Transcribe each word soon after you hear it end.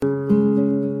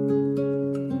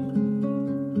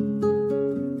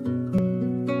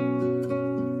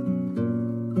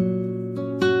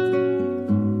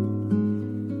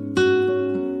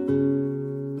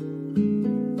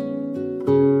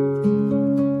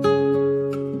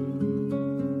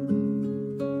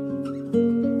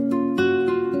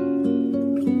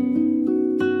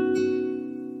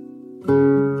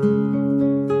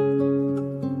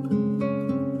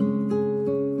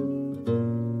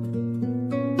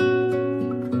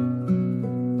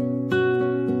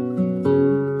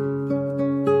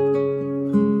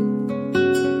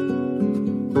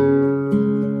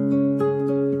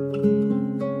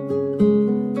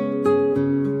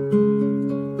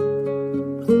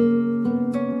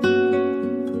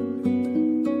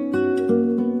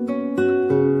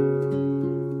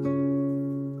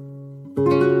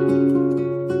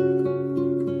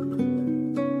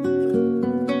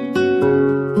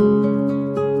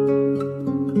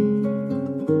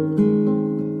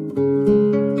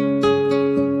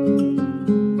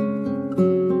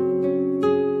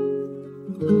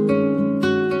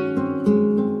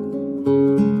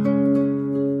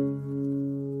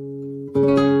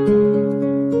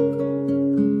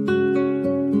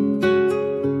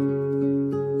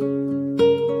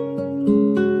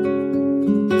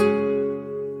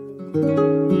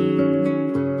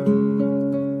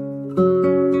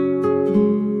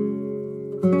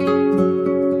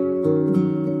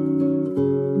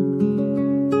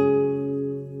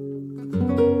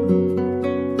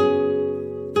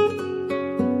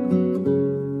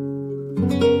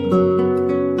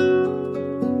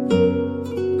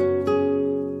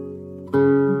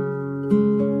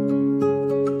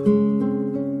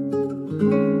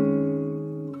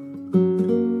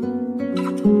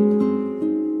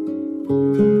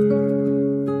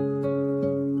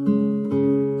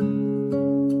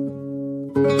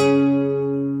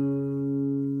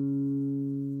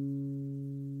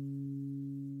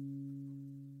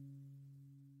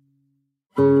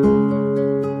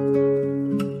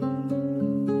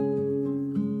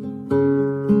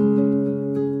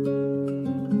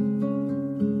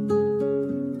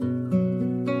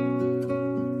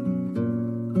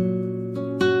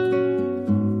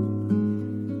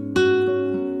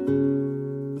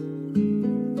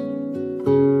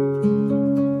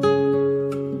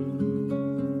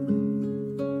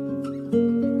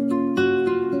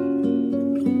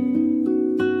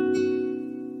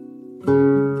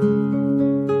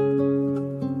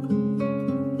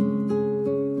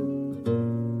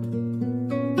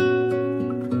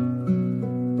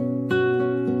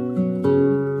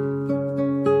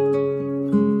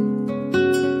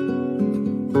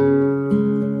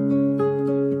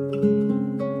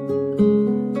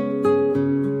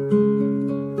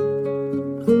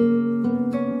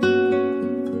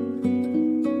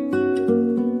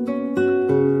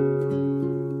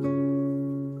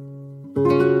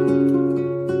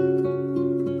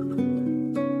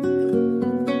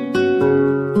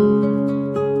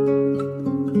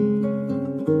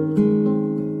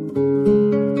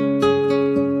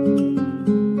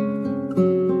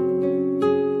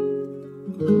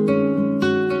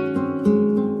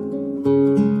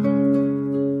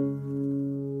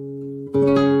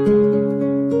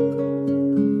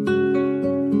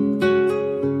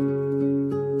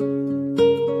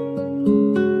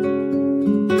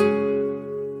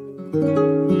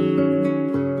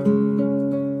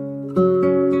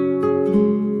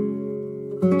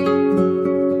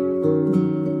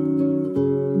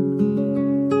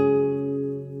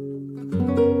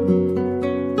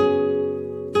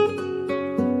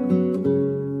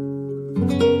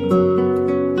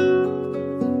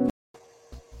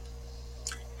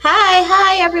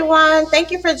everyone.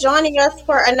 Thank you for joining us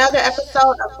for another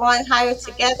episode of Going Higher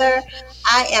Together.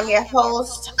 I am your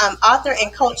host, author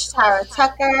and coach Tyra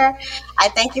Tucker. I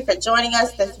thank you for joining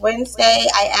us this Wednesday.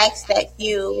 I ask that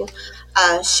you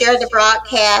share the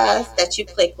broadcast, that you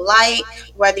click like,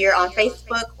 whether you're on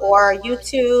Facebook or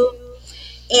YouTube,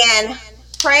 and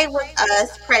pray with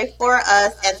us, pray for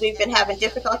us as we've been having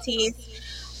difficulties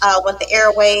with the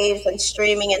airwaves and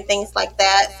streaming and things like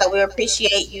that. So we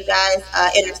appreciate you guys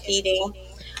interceding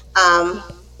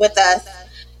with us.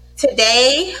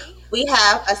 Today, we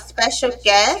have a special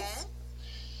guest,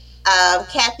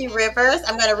 Kathy Rivers.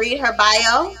 I'm going to read her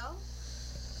bio.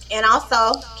 And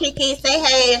also, Kiki, say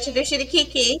hey, introduce you to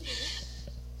Kiki.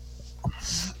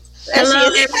 There she Hello,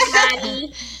 is.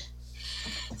 everybody.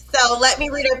 So let me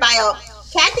read her bio.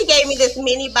 Kathy gave me this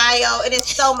mini bio. It is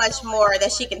so much more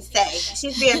that she can say.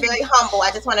 She's being very humble. I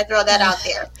just want to throw that out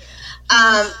there.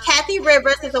 Kathy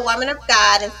Rivers is a woman of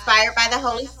God, inspired by the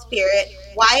Holy Spirit,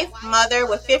 wife, mother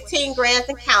with 15 grands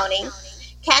and counting.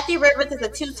 Kathy Rivers is a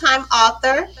two-time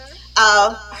author.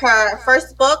 Her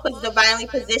first book was Divinely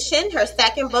Positioned. Her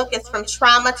second book is From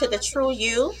Trauma to the True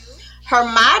You. Her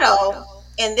motto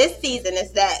in this season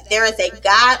is that there is a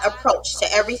God approach to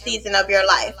every season of your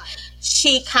life.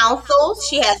 She counsels.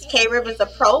 She has K Rivers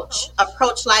approach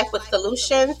life with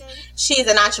solutions. She's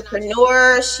an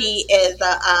entrepreneur. She is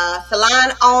a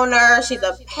salon owner. She's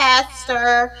a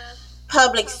pastor,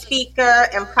 public speaker,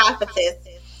 and prophetess.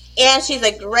 And she's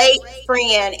a great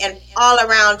friend and all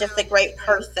around just a great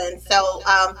person. So,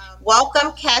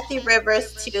 welcome, Kathy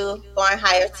Rivers, to Going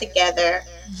Higher Together.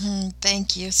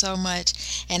 Thank you so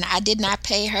much. And I did not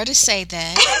pay her to say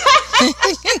that.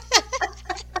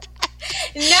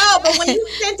 No, but when you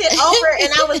sent it over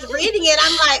and I was reading it,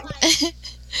 I'm like,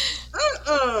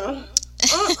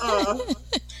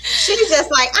 She's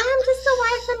just like, I'm just a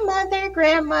wife and mother,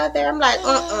 grandmother. I'm like,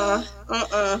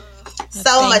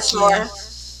 So much Thank you. more.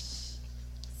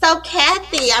 So,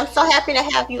 Kathy, I'm so happy to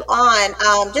have you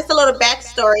on. Just a little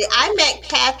backstory. I met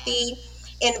Kathy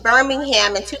in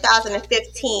Birmingham in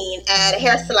 2015 at a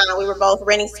hair salon we were both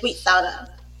renting suites out of.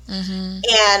 hmm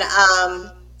And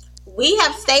we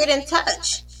have stayed in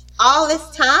touch all this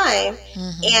time. hmm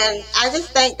And I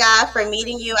just thank God for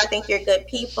meeting you. I think you're good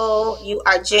people. You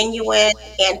are genuine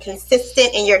and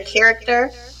consistent in your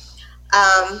character.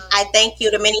 I thank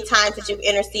you the many times that you've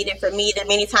interceded for me, the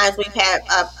many times we've had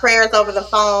prayers over the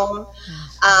phone.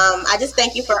 I just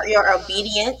thank you for your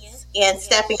obedience and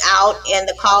stepping out and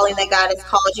the calling that God has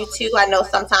called you to. I know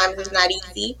sometimes it's not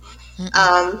easy,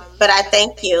 but I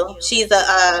thank you. She's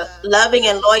a loving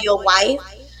and loyal wife.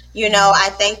 You know, I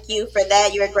thank you for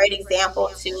that. You're a great example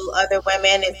to other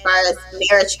women as far as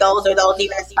marriage goes, or those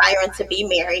even aspiring to be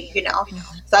married, you know.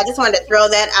 So I just wanted to throw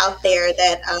that out there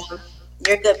that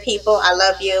you're good people. I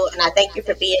love you, and I thank you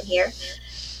for being here.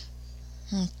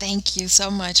 Thank you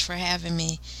so much for having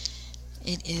me.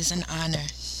 It is an honor.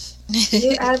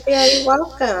 You are very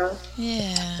welcome.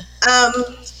 Yeah. Um,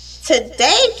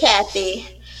 Today, Kathy,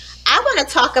 I want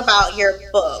to talk about your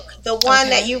book, the one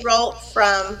that Okay. you wrote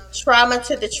From Trauma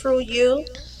to the True You.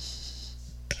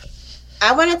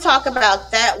 I want to talk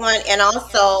about that one and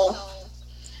also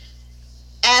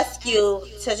ask you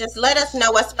to just let us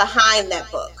know what's behind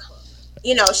that book.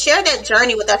 You know, share that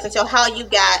journey with us until how you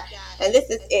got, and this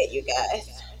is it, you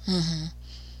guys, hmm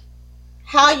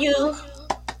how you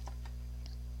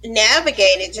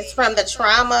navigated just from the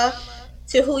trauma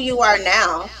to who you are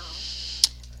now.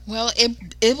 Well,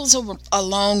 it was a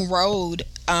long road,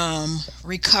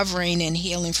 recovering and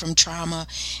healing from trauma.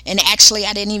 And actually,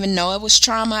 I didn't even know it was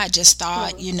trauma. I just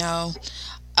thought,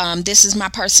 Hmm. this is my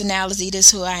personality. This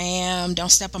is who I am. Don't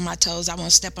step on my toes. I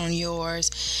won't step on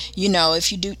yours.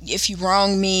 If you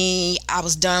wrong me, I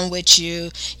was done with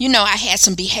you. I had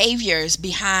some behaviors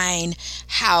behind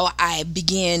how I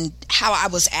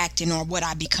was acting, or what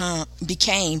I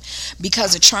became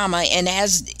because of trauma. And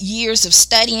as years of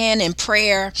studying and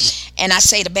prayer, and I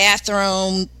say the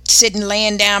bathroom, sitting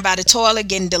laying down by the toilet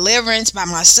getting deliverance by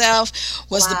myself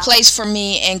was the Wow. place for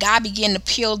me. And God began to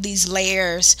peel these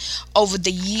layers over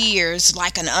the years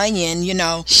like an onion.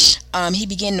 He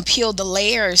began to peel the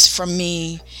layers from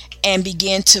me and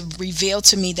began to reveal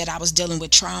to me that I was dealing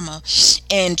with trauma.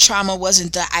 And trauma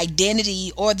wasn't the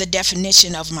identity or the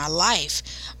definition of my life,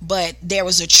 but there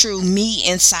was a true me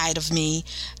inside of me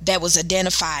that was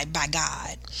identified by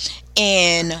God.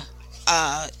 And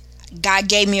uh, God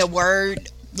gave me a word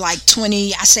like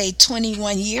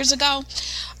 21 years ago,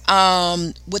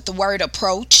 with the word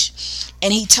approach.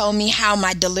 And he told me how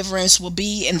my deliverance will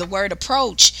be in the word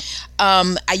approach.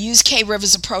 I use K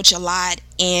Rivers approach a lot,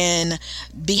 and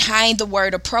behind the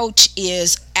word approach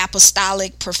is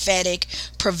apostolic, prophetic,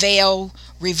 prevail,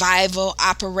 revival,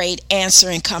 operate, answer,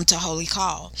 and come to holy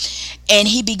call. And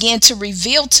he began to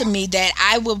reveal to me that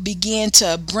I will begin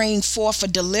to bring forth a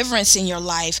deliverance in your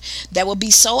life that will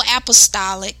be so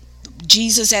apostolic.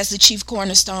 Jesus as the chief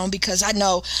cornerstone, because I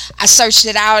know I searched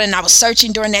it out, and I was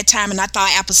searching during that time, and I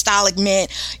thought apostolic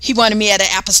meant he wanted me at an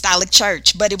apostolic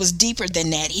church, but it was deeper than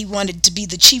that. He wanted to be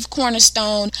the chief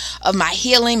cornerstone of my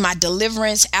healing, my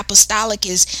deliverance. Apostolic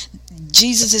is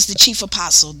Jesus is the chief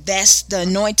apostle. That's the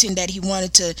anointing that he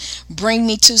wanted to bring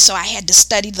me to. So I had to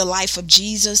study the life of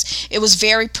Jesus. It was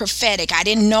very prophetic. I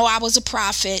didn't know I was a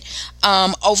prophet.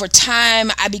 Over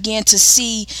time, I began to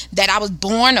see that I was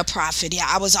born a prophet. Yeah,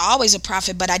 I was always a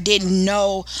prophet, but I didn't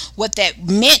know what that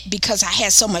meant because I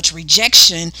had so much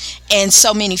rejection and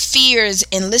so many fears,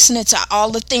 and listening to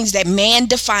all the things that man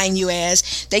defined you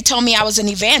as. They told me I was an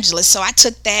evangelist. So I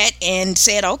took that and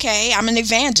said, okay, I'm an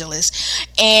evangelist.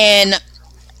 And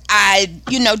I,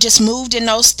 just moved in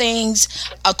those things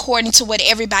according to what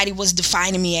everybody was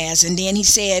defining me as. And then he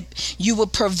said, you will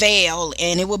prevail,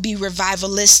 and it will be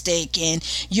revivalistic,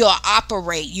 and you'll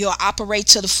operate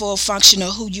to the full function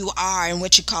of who you are and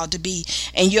what you're called to be.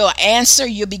 And you'll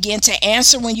begin to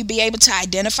answer when you be able to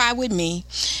identify with me,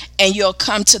 and you'll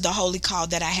come to the holy call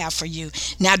that I have for you.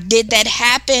 Now, did that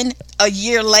happen a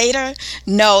year later?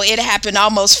 No, it happened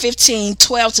almost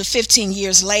 12 to 15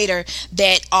 years later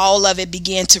that all of it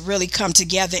began to really come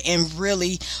together and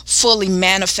really fully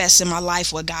manifest in my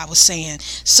life what God was saying.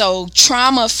 So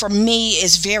trauma for me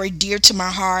is very dear to my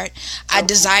heart. I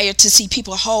desire to see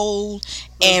people whole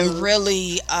and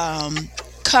really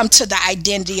come to the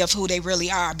identity of who they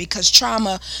really are, because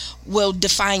trauma will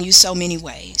define you so many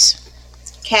ways.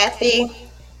 Kathy,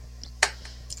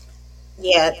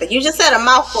 yeah, you just said a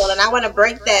mouthful, and I want to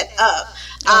break that up.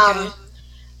 Okay.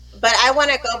 But I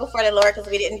want to go before the Lord, because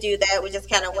we didn't do that. We just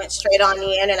kind of went straight on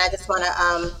in, and I just want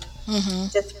to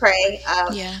just pray.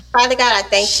 Yeah. Father God, I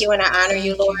thank you and I honor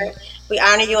you, Thank Lord. you. We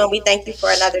honor you and we thank you for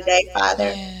another day,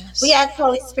 Father. Yes. We ask,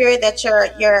 Holy Spirit, that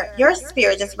your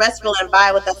spirit just rest, rule, and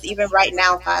abide with us even right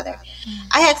now, Father.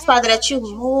 I ask, Father, that you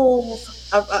move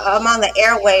among the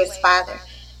airwaves, Father.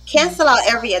 Cancel out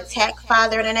every attack,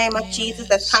 Father, in the name of Jesus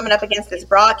that's Yes. coming up against this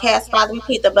broadcast, Father. We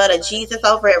plead the blood of Jesus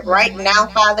over it right now,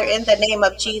 Father, in the name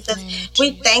of Jesus. Name of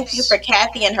We thank you Jesus. for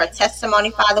Kathy and her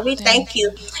testimony, Father. We thank Thank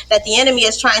you you. that the enemy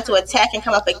is trying to attack and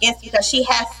come up against, because she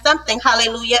has something,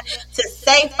 hallelujah, to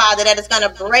say, Father, that is going to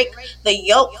break the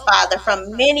yoke, Father,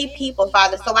 from many people,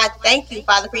 Father. So I thank you,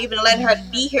 Father, for even letting her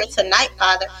be here tonight,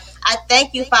 Father. I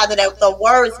thank you, Father, that the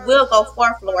words will go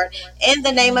forth, Lord. In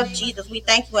the name of Jesus, we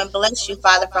thank you and bless you,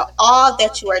 Father, for all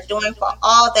that you are doing, for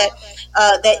all that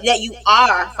you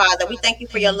are, Father. We thank you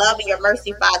for your love and your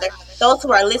mercy, Father. Those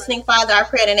who are listening, Father, I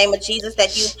pray in the name of Jesus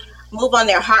that you move on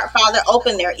their heart, Father.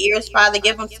 Open their ears, Father.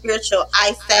 Give them spiritual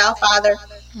eyesight, Father.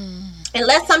 And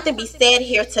let something be said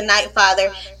here tonight,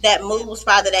 Father, that moves,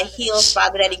 Father, that heals,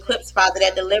 Father, that equips, Father,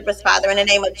 that delivers, Father, in the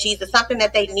name of Jesus. Something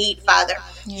that they need, Father.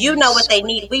 You know what Yes. they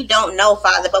need. We don't know,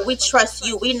 Father, but we trust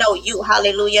you. We know you.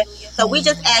 Hallelujah. So we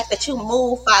just ask that you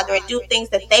move, Father, and do things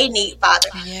that they need, Father.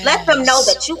 Let them know Yes.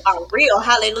 that you are real.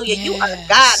 Hallelujah. You are God,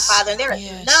 Yes. Father, and there is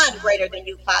Yes, none God. greater than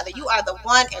you, Father. You are the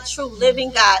one and true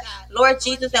living God, Lord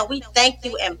Jesus, and we thank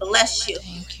you and bless you.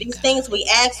 Thank you, These things God. we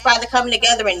ask, Father, coming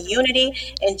together in unity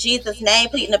in Jesus' name,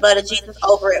 pleading the blood of Jesus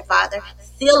over it, Father.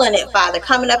 Sealing it, Father.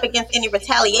 Coming up against any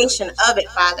retaliation of it,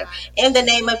 Father. In the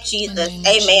name of In the Jesus. name of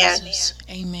Amen. Jesus.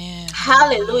 Amen.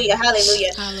 Hallelujah.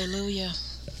 Hallelujah. Hallelujah. Hallelujah.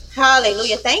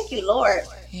 Hallelujah. Thank you, Lord.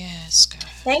 Yes, God.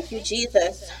 Thank you,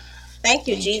 Jesus. Thank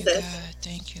you, Thank you, Jesus. God.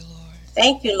 Thank you, Lord.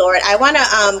 Thank you, Lord. I want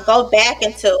to go back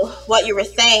into what you were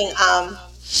saying,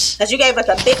 because you gave us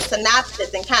a big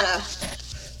synopsis and kind of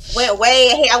went way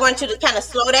ahead. I want you to kind of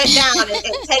slow that down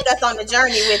and take us on the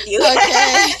journey with you until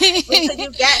Okay.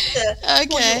 you get to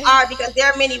who you Okay. are, because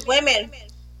there are many women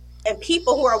and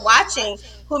people who are watching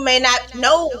who may not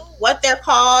know what they're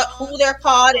called, who they're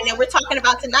called, and then we're talking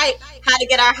about tonight how to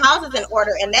get our houses in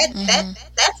order, and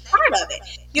that's part of it.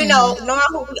 You know, knowing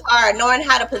who we are, knowing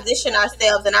how to position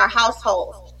ourselves in our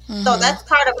households. So that's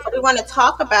part of what we want to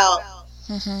talk about.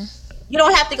 You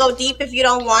don't have to go deep if you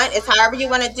don't want. It's however you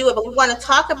want to do it, but we want to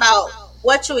talk about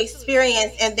what you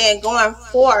experience and then going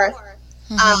forth,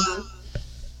 um,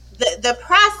 the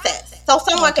process, so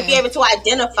someone could be Okay. able to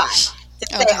identify, to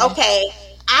say, Okay. okay,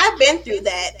 I've been through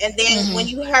that, and then when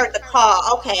you heard the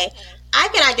call, okay, I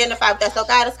can identify with that, so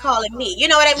God is calling me. You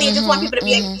know what I mean? Just want people to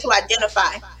be able to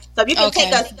identify. So if you can take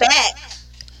Okay. us back,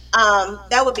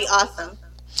 that would be awesome.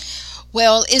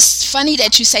 Well, it's funny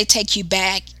that you say take you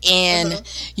back, and Hmm.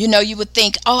 you would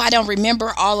think, oh, I don't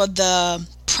remember all of the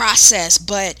process,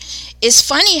 but it's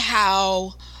funny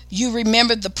how you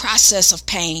remember the process of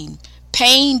pain.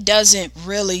 pain doesn't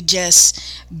really just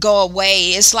go away.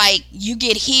 It's like you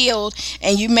get healed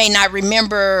and you may not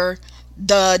remember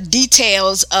the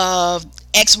details of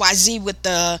XYZ with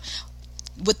the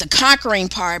conquering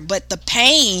part, but the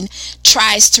pain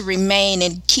tries to remain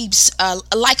and keeps,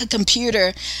 like a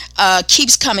computer,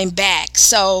 keeps coming back.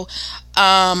 So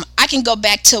I can go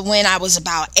back to when I was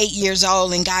about 8 years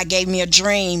old and God gave me a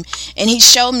dream, and He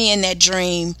showed me in that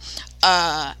dream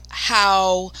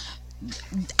how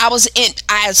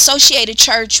I associated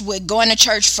church with going to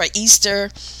church for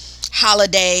Easter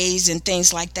holidays and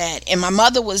things like that. And my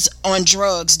mother was on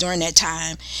drugs during that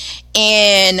time.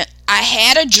 And I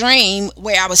had a dream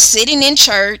where I was sitting in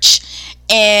church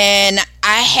and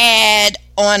I had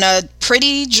on a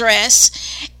pretty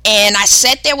dress, and I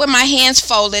sat there with my hands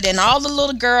folded, and all the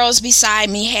little girls beside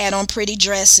me had on pretty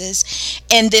dresses,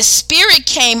 and this spirit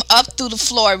came up through the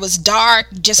floor. It was dark,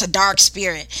 just a dark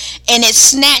spirit, and it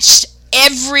snatched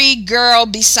every girl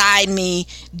beside me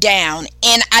down.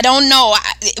 And I don't know,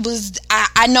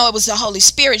 I know it was the Holy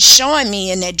Spirit showing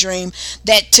me in that dream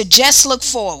that to just look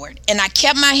forward. And I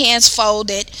kept my hands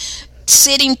folded,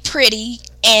 sitting pretty,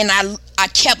 and I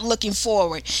kept looking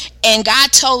forward. And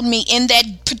God told me in that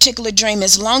particular dream,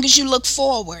 as long as you look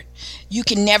forward, you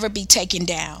can never be taken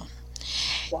down.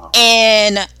 Wow.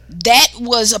 And that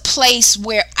was a place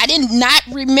where I did not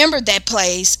remember that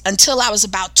place until I was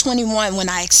about 21 when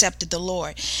I accepted the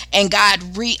Lord. And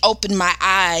God reopened my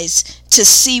eyes to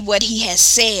see what He had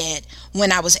said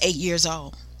when I was 8 years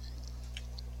old.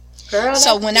 Girl,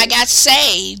 so when I got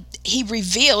saved, He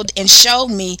revealed and showed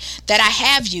me that I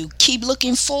have you. Keep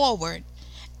looking forward,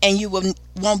 and you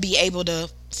won't be able to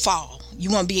fall.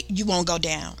 You won't go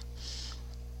down.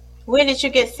 When did you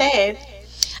get saved?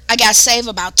 I got saved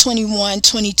about 21,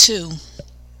 22.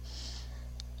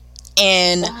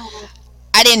 And wow.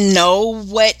 I didn't know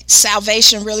what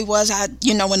salvation really was.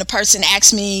 When the person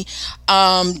asked me,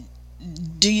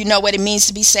 do you know what it means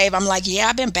to be saved? I'm like, yeah,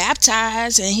 I've been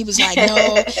baptized. And he was like,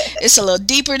 no, it's a little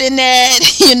deeper than that,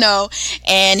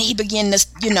 And he began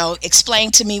to,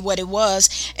 explain to me what it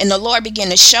was. And the Lord began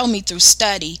to show me through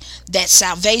study that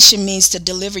salvation means to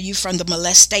deliver you from the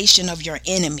molestation of your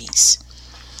enemies.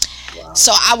 Wow.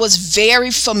 So I was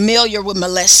very familiar with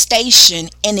molestation,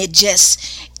 and it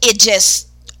just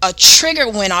a trigger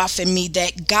went off in me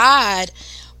that God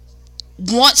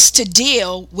wants to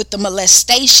deal with the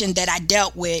molestation that I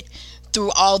dealt with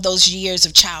through all those years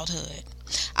of childhood.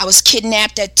 I was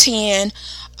kidnapped at 10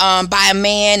 by a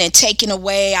man and taken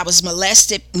away. I was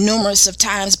molested numerous of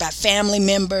times by family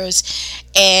members,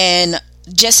 and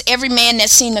just every man that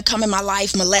seemed to come in my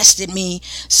life molested me.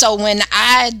 So when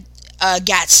I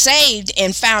got saved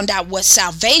and found out what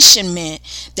salvation meant,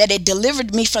 that it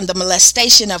delivered me from the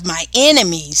molestation of my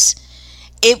enemies,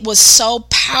 it was so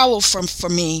powerful for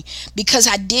me because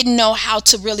I didn't know how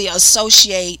to really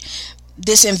associate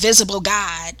this invisible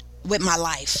God with my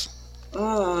life.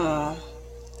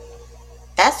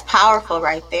 That's powerful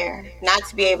right there, not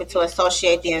to be able to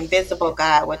associate the invisible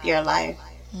God with your life.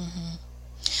 Mm-hmm.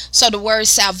 So the word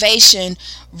salvation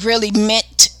really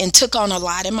meant and took on a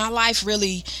lot in my life,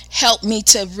 really helped me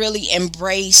to really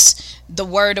embrace the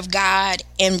Word of God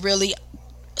and really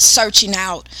searching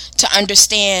out to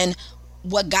understand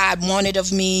what God wanted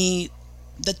of me,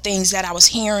 the things that I was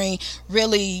hearing,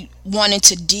 really He wanted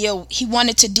to deal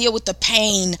with the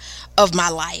pain of my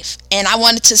life. And I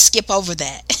wanted to skip over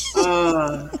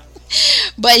that.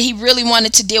 But He really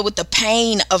wanted to deal with the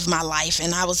pain of my life.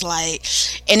 And I was like,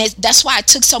 that's why it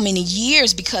took so many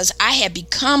years, because I had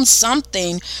become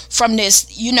something from this,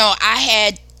 I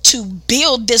had to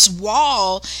build this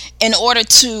wall in order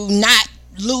to not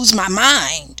lose my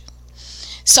mind.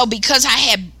 So because I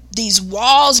had these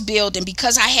walls built, and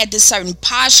because I had this certain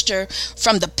posture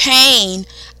from the pain,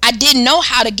 I didn't know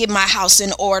how to get my house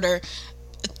in order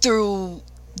through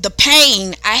the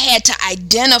pain. I had to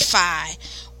identify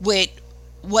with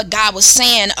what God was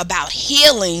saying about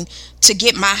healing to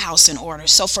get my house in order.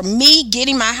 So for me,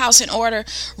 getting my house in order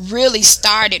really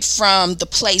started from the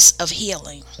place of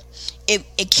healing.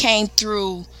 It came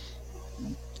through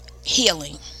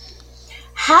healing.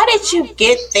 How did you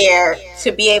get there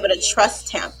to be able to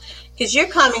trust Him? Because you're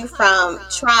coming from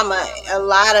trauma, a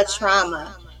lot of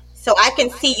trauma. So I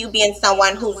can see you being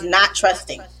someone who's not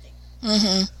trusting.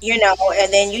 Mm-hmm.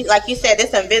 And then you, like you said,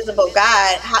 this invisible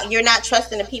God, you're not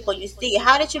trusting the people you see.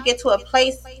 How did you get to a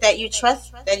place that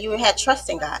you had trust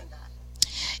in God?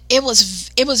 It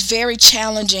was very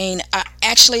challenging.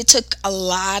 Actually, it took a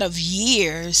lot of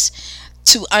years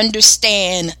to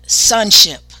understand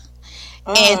sonship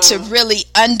and to really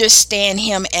understand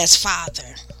Him as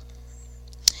Father.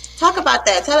 Talk about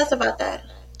that. Tell us about that.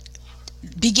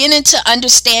 beginning to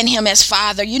understand him as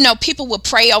father. You know, people would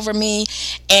pray over me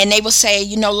and they would say,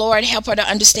 you know, Lord, help her to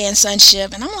understand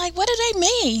sonship. And I'm like, what do they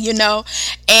mean? You know,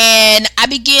 and I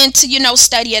began to, you know,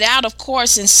 study it out, of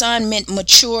course, and son meant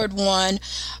matured one.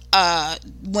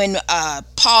 When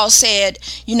Paul said,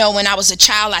 you know, when I was a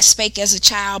child, I spake as a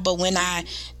child, but when I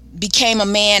became a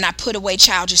man, I put away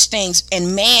childish things.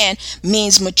 And man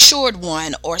means matured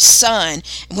one or son.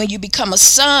 When you become a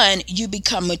son, you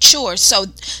become mature. So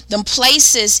the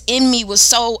places in me was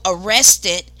so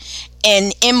arrested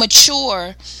and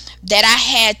immature that I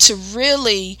had to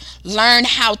really learn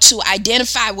how to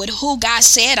identify with who God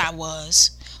said I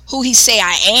was, who he said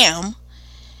I am,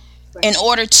 in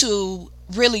order to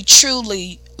really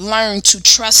truly learn to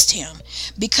trust him.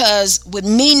 Because with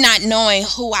me not knowing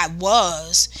who I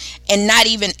was and not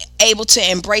even able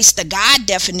to embrace the God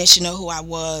definition of who I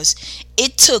was,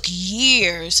 it took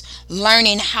years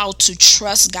learning how to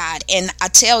trust God. And I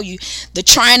tell you, the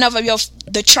trying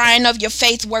of your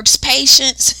faith works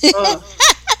patience.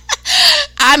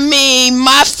 I mean,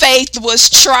 my faith was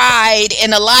tried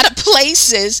in a lot of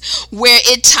places where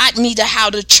it taught me to how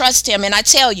to trust him. And I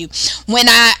tell you, when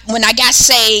I got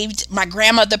saved, my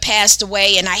grandmother passed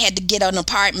away and I had to get an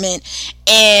apartment.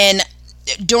 And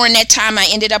during that time, I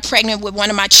ended up pregnant with one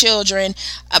of my children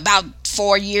about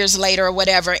 4 years later or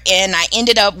whatever. And I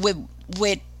ended up with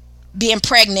being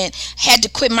pregnant, had to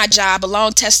quit my job. A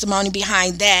long testimony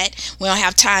behind that. We don't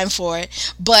have time for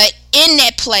it. But in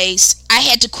that place, I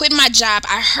had to quit my job.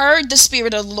 I heard the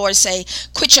Spirit of the Lord say,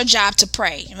 quit your job to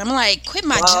pray. And I'm like, quit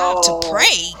my job to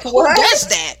pray? Who does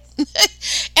that?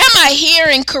 Am I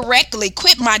hearing correctly?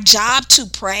 Quit my job to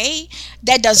pray?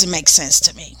 That doesn't make sense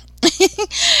to me.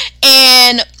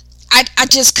 And I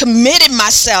just committed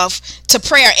myself to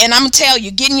prayer. And I'm going to tell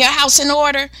you, getting your house in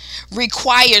order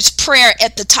requires prayer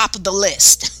at the top of the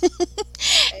list.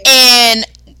 And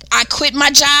I quit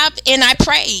my job and I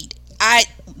prayed. I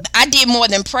did more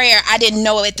than prayer. I didn't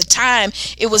know at the time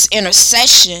it was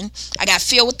intercession. I got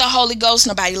filled with the Holy Ghost.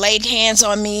 Nobody laid hands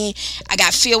on me. I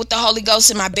got filled with the Holy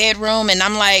Ghost in my bedroom. And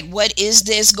I'm like, what is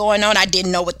this going on? I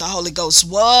didn't know what the Holy Ghost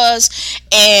was.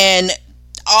 And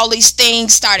all these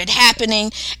things started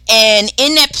happening, and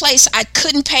in that place I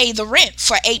couldn't pay the rent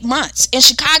for 8 months. In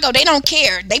Chicago, they don't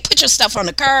care. They put your stuff on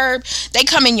the curb. They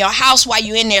come in your house while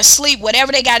you're in there asleep.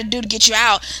 Whatever they got to do to get you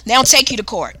out, they don't take you to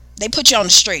court. They put you on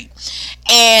the street.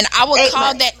 And I would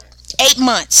call that 8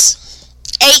 months,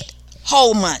 8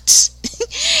 whole months.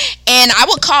 And I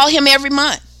would call him every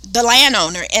month, the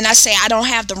landowner, and I say, I don't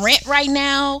have the rent right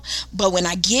now, but when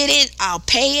I get it, I'll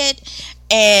pay it.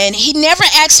 And he never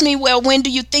asked me, well, when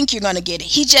do you think you're going to get it?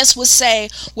 He just would say,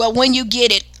 well, when you get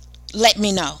it, let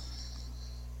me know.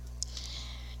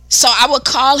 So I would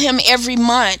call him every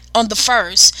month on the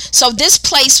 1st. So this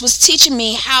place was teaching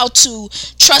me how to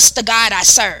trust the God I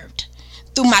served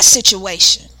through my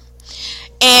situation.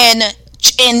 And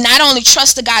not only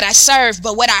trust the God I serve,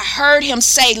 but what I heard him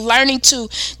say, learning to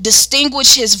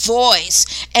distinguish his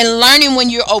voice and learning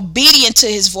when you're obedient to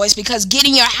his voice, because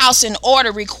getting your house in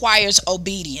order requires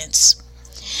obedience.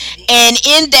 And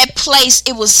in that place,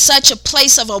 it was such a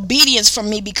place of obedience for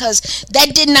me, because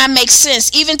that did not make sense.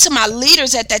 Even to my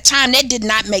leaders at that time, that did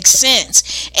not make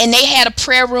sense. And they had a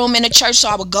prayer room in the church, so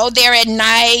I would go there at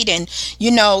night and,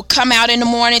 you know, come out in the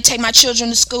morning, take my children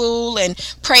to school and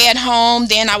pray at home.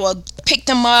 Then I would pick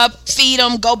them up, feed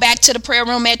them, go back to the prayer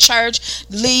room at church,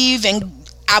 leave, and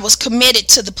I was committed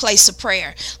to the place of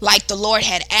prayer like the Lord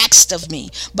had asked of me.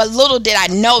 But little did I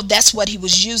know that's what he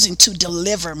was using to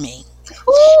deliver me.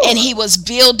 And he was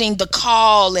building the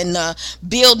call and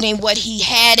building what he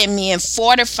had in me and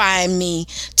fortifying me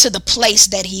to the place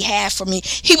that he had for me.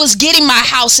 He was getting my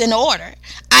house in order.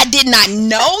 I did not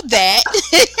know that.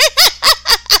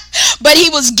 But he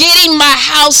was getting my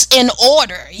house in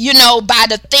order, you know, by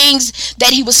the things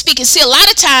that he was speaking. See, a lot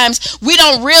of times we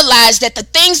don't realize that the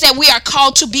things that we are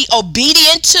called to be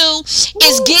obedient to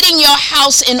is getting your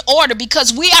house in order,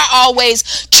 because we are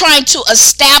always trying to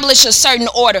establish a certain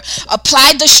order.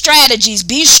 Apply the strategies,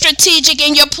 be strategic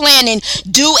in your planning,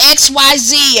 do X, Y,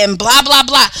 Z, and blah, blah,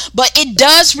 blah. But it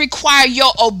does require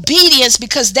your obedience,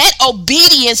 because that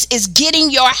obedience is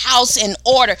getting your house in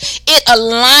order. It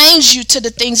aligns you to the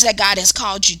things that God has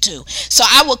called you to. So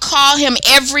I would call him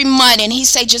every month and he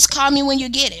said, just call me when you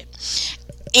get it.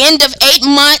 End of 8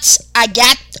 months, I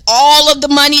got all of the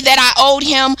money that I owed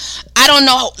him. I don't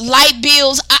know, light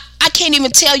bills. I can't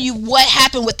even tell you what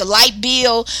happened with the light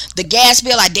bill, the gas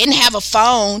bill. I didn't have a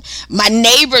phone. My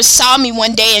neighbors saw me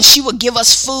one day and she would give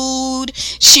us food.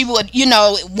 She would,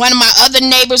 one of my other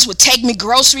neighbors would take me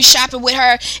grocery shopping with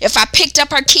her. If I picked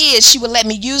up her kids, she would let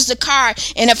me use the car.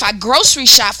 And if I grocery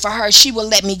shop for her, she would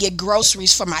let me get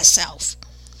groceries for myself.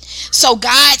 So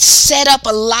God set up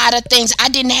a lot of things. I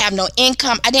didn't have no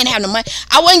income. I didn't have no money.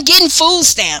 I wasn't getting food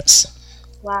stamps.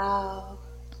 Wow.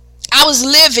 I was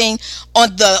living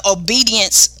on the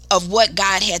obedience of what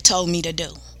God had told me to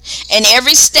do. And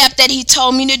every step that he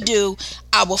told me to do,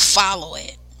 I will follow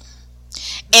it.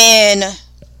 And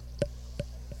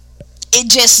it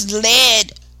just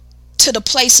led to the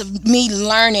place of me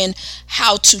learning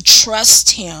how to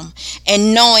trust him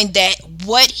and knowing that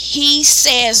what he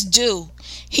says do,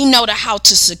 he knows how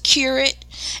to secure it,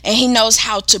 and he knows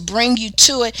how to bring you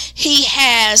to it. He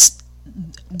has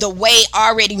the way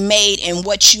already made and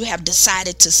what you have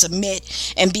decided to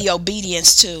submit and be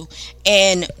obedience to.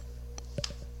 And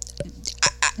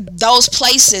those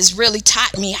places really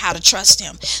taught me how to trust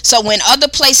him. So when other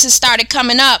places started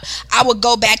coming up, I would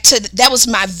go back to that was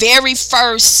my very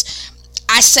first,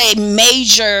 I say,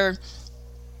 major,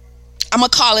 I'm gonna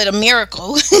call it a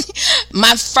miracle.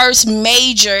 My first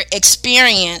major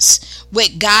experience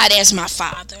with God as my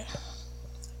father.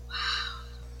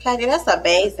 Kathy, that's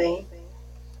amazing.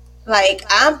 Like,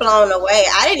 I'm blown away.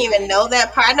 I didn't even know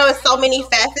that part. I know it's so many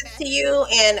facets to you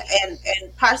and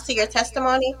parts to your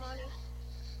testimony.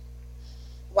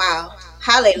 Wow.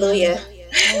 Hallelujah.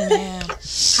 Amen.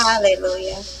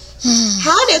 Hallelujah.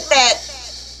 How did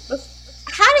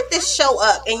this show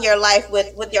up in your life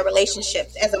with your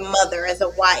relationships as a mother, as a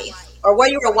wife? Or were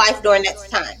you a wife during that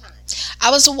time? I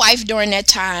was a wife during that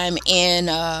time, and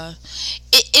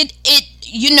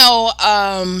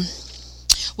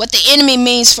what the enemy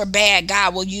means for bad,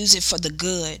 God will use it for the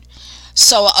good.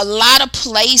 So a lot of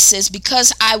places,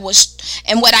 because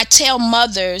and what I tell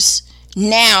mothers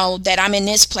now that I'm in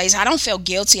this place, I don't feel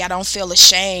guilty. I don't feel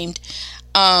ashamed.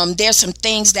 There's some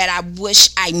things that I wish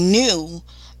I knew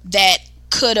that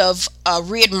could have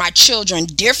reared my children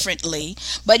differently,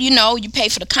 but you pay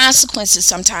for the consequences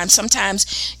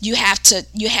sometimes you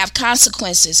have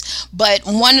consequences. But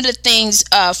one of the things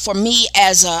for me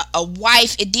as a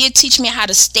wife, it did teach me how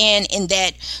to stand in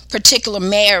that particular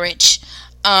marriage.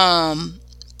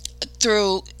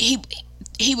 Through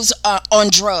he was on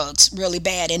drugs really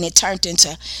bad, and it turned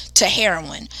into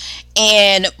heroin.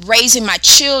 And raising my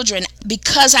children,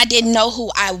 because I didn't know who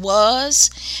I was,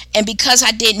 and because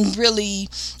I didn't really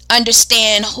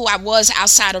understand who I was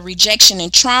outside of rejection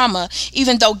and trauma,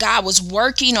 even though God was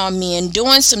working on me and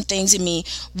doing some things in me,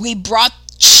 we brought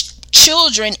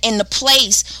children in the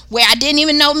place where I didn't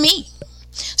even know me.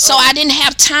 So I didn't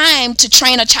have time to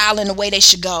train a child in the way they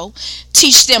should go,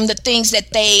 teach them the things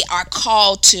that they are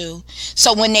called to.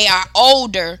 So when they are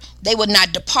older, they will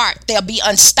not depart. They'll be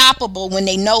unstoppable when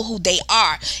they know who they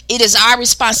are. It is our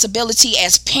responsibility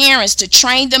as parents to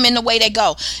train them in the way they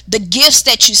go. The gifts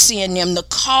that you see in them, the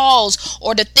calls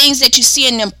or the things that you see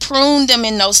in them, prune them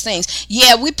in those things.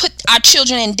 Yeah, we put our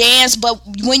children in dance, but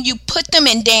when you put them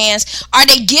in dance, are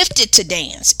they gifted to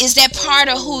dance? Is that part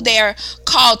of who they're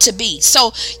called to be?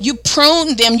 So you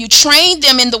prune them, you train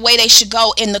them in the way they should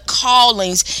go, in the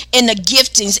callings, in the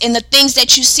giftings, in the things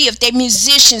that you see. If they're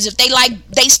musicians, if they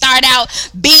start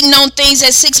out beating on things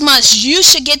at 6 months, you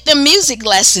should get them music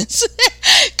lessons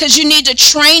because you need to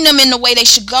train them in the way they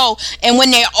should go. And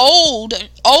when they're older,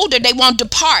 they won't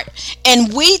depart.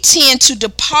 And we tend to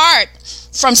depart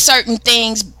from certain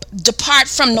things, depart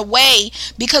from the way,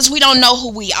 because we don't know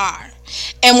who we are.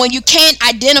 And when you can't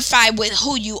identify with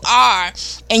who you are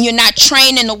and you're not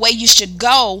trained in the way you should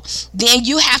go, then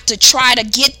you have to try to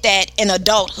get that in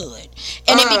adulthood.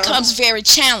 And it becomes very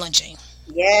challenging.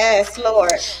 Yes,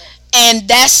 Lord. And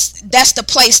that's the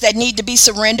place that need to be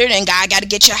surrendered, and God got to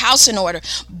get your house in order.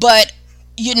 But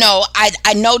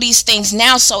I know these things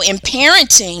now. So in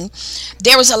parenting,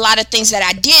 there was a lot of things that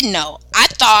I didn't know. I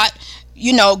thought,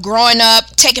 growing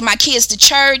up, taking my kids to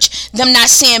church, them not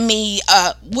seeing me,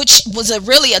 which was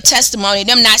really a testimony,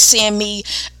 them not seeing me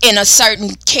in a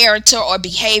certain character or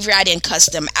behavior. I didn't cuss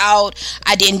them out.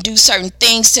 I didn't do certain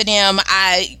things to them.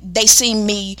 They seen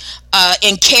me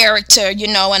in character, you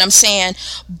know what I'm saying?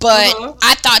 But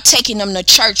I thought taking them to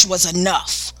church was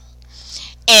enough.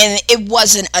 And it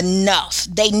wasn't enough.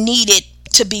 They needed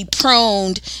to be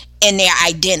pruned in their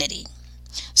identity.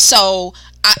 So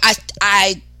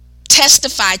I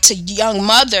testify to young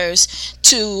mothers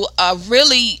to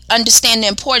really understand the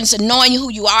importance of knowing who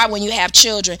you are when you have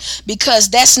children, because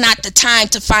that's not the time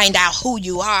to find out who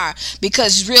you are,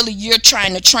 because really you're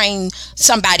trying to train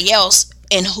somebody else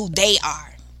in who they are.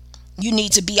 you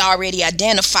need to be already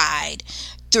identified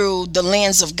through the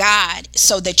lens of God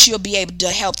so that you'll be able to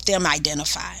help them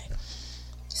identify.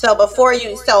 So before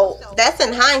you, so that's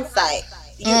in hindsight.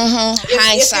 You,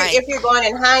 Hindsight. if you're going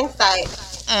in hindsight,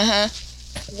 Uh-huh.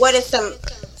 what is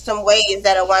some ways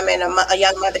that a woman, a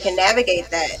young mother, can navigate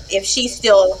that if she's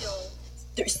still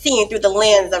seeing through the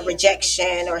lens of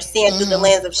rejection or seeing through the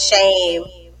lens of shame?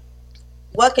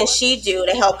 What can she do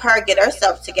to help her get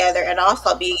herself together and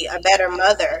also be a better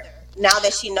mother now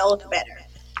that she knows better?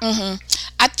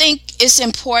 I think it's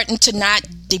important to not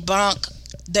debunk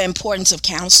the importance of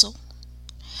counsel,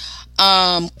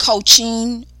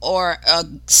 coaching, or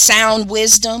sound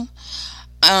wisdom.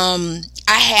 I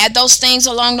had those things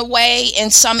along the way in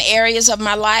some areas of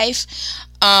my life,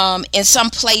 in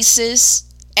some places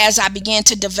as I began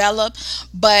to develop.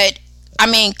 But I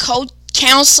mean,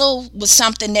 counsel was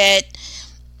something that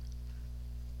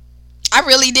I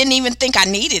really didn't even think I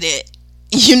needed it.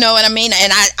 You know what I mean?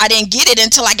 And I didn't get it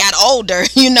until I got older,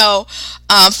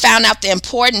 found out the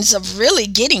importance of really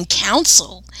getting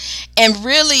counsel and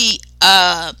really,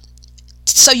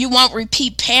 so you won't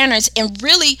repeat patterns and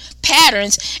really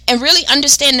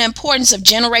understand the importance of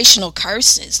generational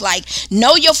curses. Like,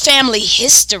 know your family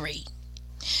history,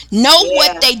 know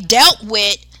what they dealt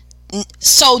with,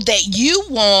 so that you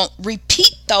won't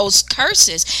repeat those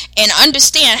curses, and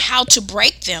understand how to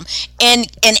break them, and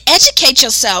educate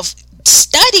yourself.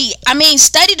 Study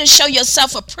to show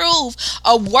yourself approved,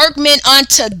 a workman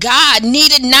unto God,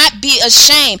 needed not be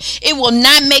ashamed. It will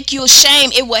not make you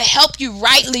ashamed. It will help you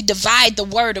rightly divide the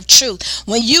word of truth.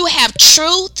 When you have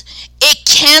truth, it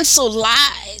cancels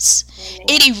lies.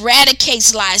 It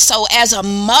eradicates lies. So as a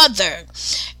mother,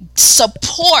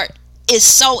 support is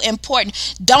so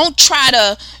important. Don't try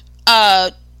to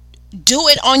do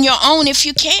it on your own if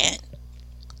you can.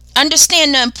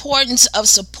 Understand the importance of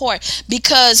support,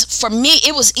 because for me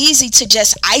it was easy to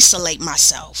just isolate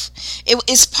myself.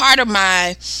 It's part of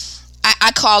my,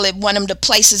 I call it one of the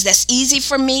places that's easy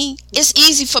for me. It's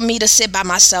easy for me to sit by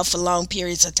myself for long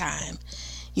periods of time,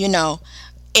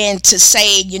 and to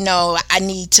say, I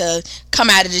need to come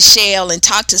out of the shell and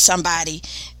talk to somebody.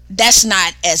 That's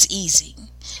not as easy.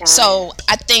 So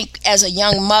I think as a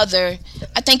young mother,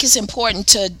 I think it's important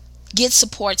to get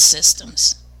support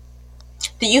systems.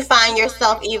 Do you find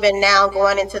yourself even now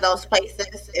going into those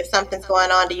places? If something's going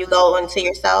on, do you go into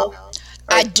yourself?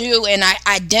 I do, and I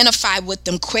identify with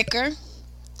them quicker.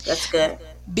 That's good.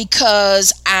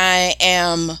 Because I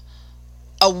am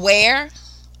aware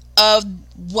of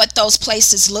what those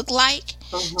places look like.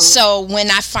 So when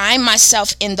I find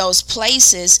myself in those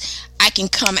places, I can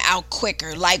come out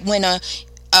quicker. Like when a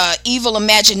evil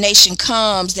imagination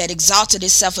comes that exalted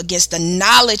itself against the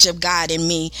knowledge of God in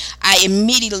me, I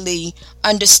immediately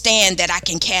understand that I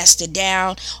can cast it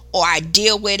down, or I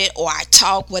deal with it, or I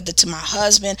talk, whether to my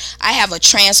husband. I have a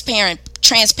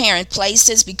transparent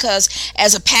places, because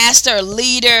as a pastor, a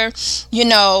leader,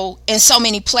 in so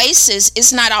many places,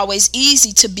 it's not always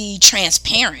easy to be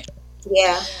transparent.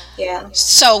 Yeah.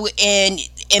 So in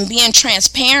being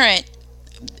transparent,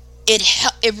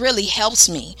 it really helps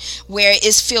me, where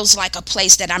it feels like a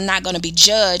place that I'm not going to be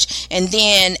judged, and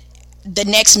then the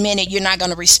next minute you're not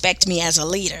going to respect me as a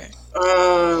leader.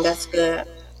 That's good.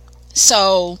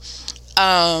 So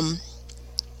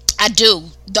I do.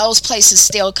 Those places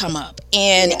still come up.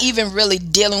 And even really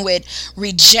dealing with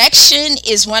rejection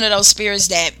is one of those spirits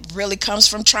that really comes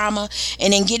from trauma.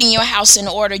 And in getting your house in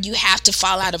order, you have to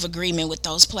fall out of agreement with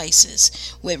those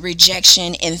places, with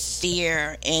rejection and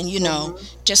fear and,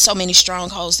 just so many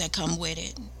strongholds that come with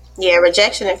it. Yeah,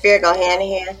 rejection and fear go hand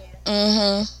in hand.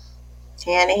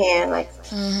 Hand in hand, like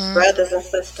brothers and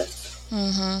sisters.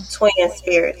 Twin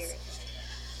spirits.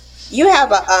 You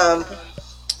have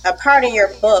a part in your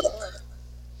book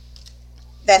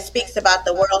that speaks about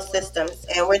the world systems,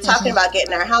 and we're talking about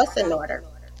getting our house in order.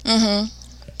 And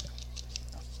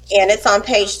it's on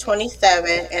page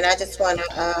 27, and I just want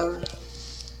to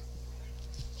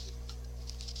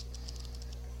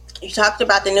you talked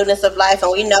about the newness of life,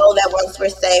 and we know that once we're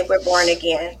saved, we're born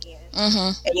again.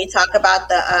 And you talk about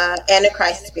the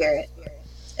Antichrist spirit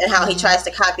and how he tries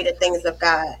to copy the things of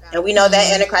God, and we know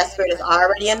that Antichrist spirit is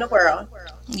already in the world.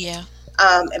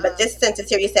 But this sentence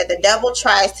here, you said the devil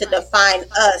tries to define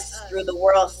us through the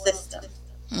world system.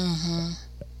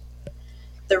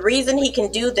 The reason he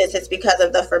can do this is because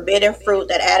of the forbidden fruit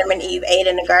that Adam and Eve ate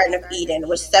in the Garden of Eden,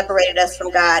 which separated us from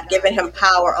God, giving him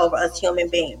power over us human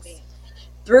beings.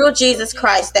 Through Jesus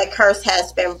Christ, that curse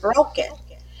has been broken.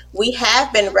 We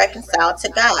have been reconciled to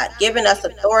God, giving us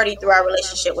authority through our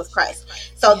relationship with Christ.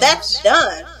 So that's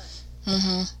done.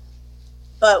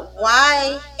 But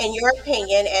why, in your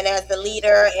opinion, and as a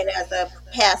leader and as a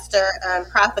pastor,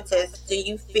 prophetess, do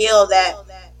you feel that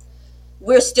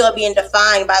we're still being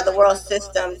defined by the world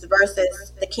systems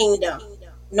versus the kingdom,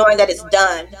 knowing that it's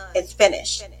done, it's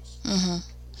finished? Hmm.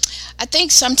 I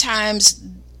think sometimes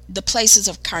the places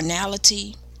of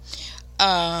carnality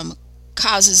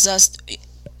causes us,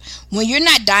 when you're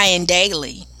not dying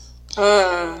daily,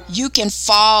 Mm. you can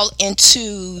fall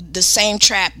into the same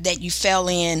trap that you fell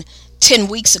in 10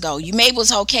 weeks ago. You maybe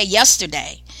was okay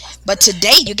yesterday, but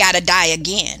today you got to die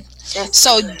again. That's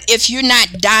So good. if you're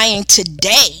not dying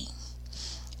today,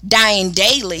 dying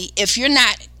daily, if you're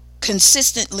not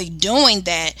consistently doing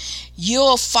that,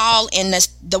 you'll fall in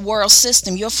the world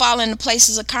system. You'll fall into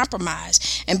places of compromise.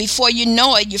 And before you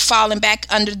know it, you're falling back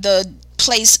under the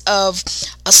place of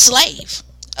a slave.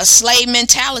 A slave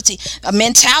mentality. A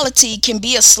mentality can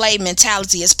be a slave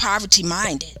mentality. It's poverty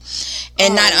minded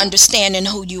and not Mm. understanding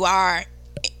who you are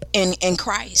in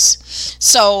Christ.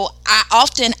 So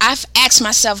I've asked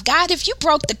myself, God, if you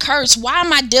broke the curse, why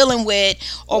am I dealing with,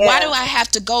 or why do Yeah. I have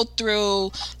to go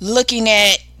through looking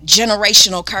at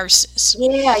generational curses?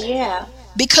 Yeah, yeah.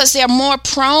 Because they're more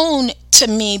prone to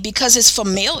me because it's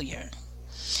familiar.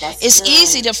 That's It's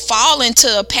easy good. to fall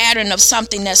into a pattern of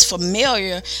something that's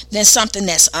familiar than something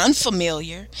that's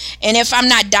unfamiliar. And if I'm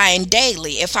not dying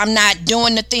daily, if I'm not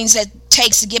doing the things that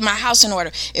takes to get my house in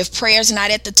order, if prayer's not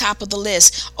at the top of the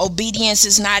list, obedience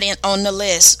is not on the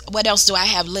list, what else do I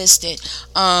have listed?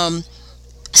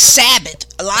 Sabbath.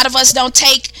 A lot of us don't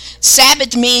take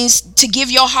Sabbath means to give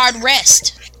your heart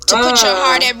rest, to put your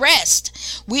heart Mm. at rest.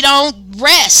 We don't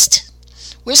rest.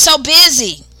 We're so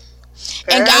busy.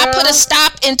 And God put a Girl.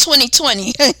 stop in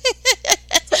 2020.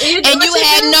 So you do And what you you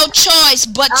had do? no choice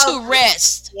but to Oh,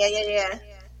 rest. yeah, yeah,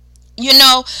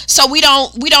 yeah. So we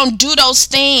don't do those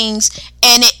things,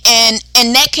 and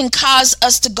that can cause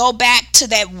us to go back to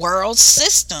that world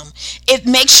system. It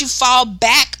makes you fall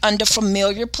back under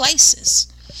familiar places.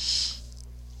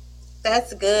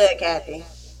 That's good, Kathy.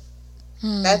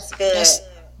 Hmm. That's good. That's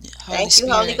Holy Thank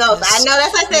you, Holy Spirit. Ghost. I know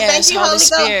that's why I said thank Yes, you, Holy Holy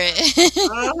Ghost. Spirit.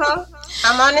 Uh-huh.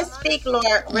 Come on and speak,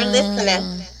 Lord. We're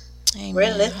listening. Mm, We're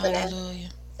amen. listening. Hallelujah.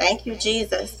 Thank you,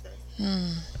 Jesus.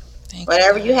 Mm, thank you,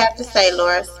 Whatever you God. have to say,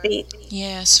 Lord, speak.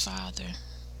 Yes, Father.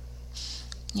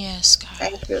 Yes, God.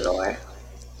 Thank you, Lord.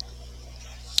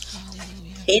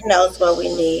 Hallelujah. He knows what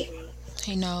we need.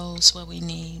 He knows what we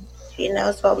need. He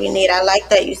knows what we need. I like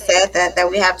that you said that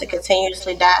we have to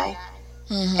continuously die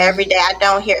Hmm. every day. I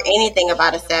don't hear anything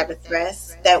about a Sabbath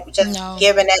rest. That just No.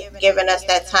 giving us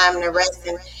that time to rest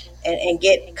and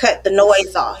get cut the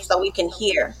noise off so we can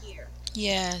hear.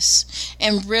 Yes.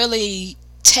 And really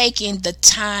taking the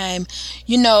time,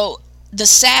 you know, the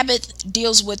Sabbath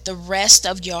deals with the rest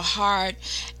of your heart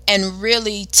and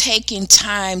really taking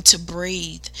time to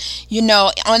breathe.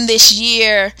 On this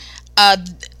year, uh,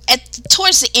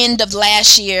 towards the end of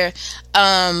last year,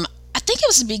 I think it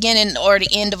was the beginning or the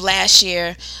end of last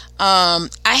year, I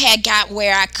had got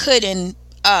where I couldn't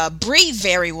breathe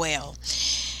very well.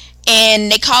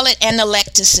 And they call it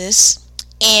analectasis.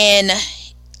 And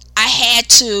I had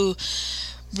to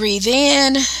breathe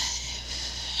in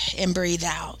and breathe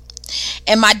out.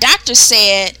 And my doctor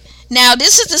said, now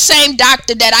this is the same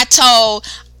doctor that I told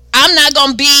I'm not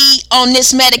going to be on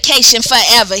this medication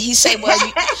forever. He said, well,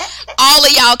 all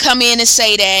of y'all come in and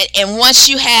say that, and once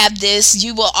you have this,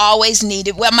 you will always need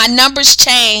it. Well, my numbers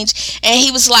change, and he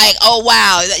was like, oh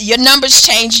wow, your numbers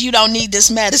change, you don't need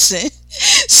this medicine.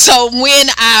 So when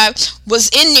I was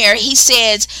in there, he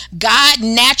says, God,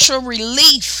 natural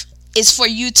relief is for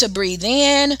you to breathe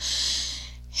in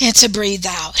and to breathe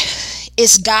out.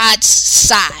 It's God's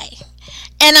sigh.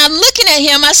 And I'm looking at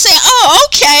him, I say, oh,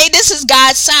 okay, this is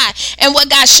God's sigh. And what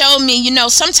God showed me,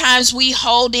 sometimes we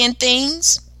hold in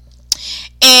things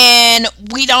and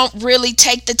we don't really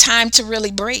take the time to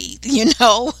really breathe.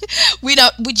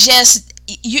 We just,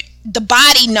 the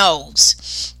body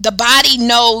knows. The body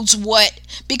knows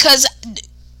because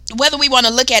whether we want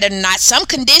to look at it or not, some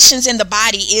conditions in the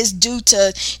body is due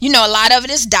to, a lot of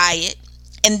it is diet.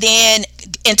 And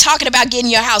talking about getting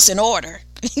your house in order.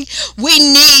 We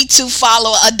need to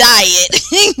follow a diet.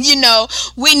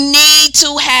 We need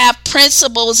to have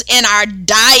principles in our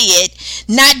diet,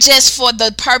 not just for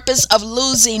the purpose of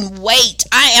losing weight.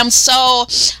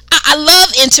 I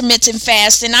love intermittent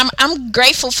fasting. I'm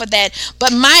grateful for that.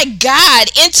 But my God,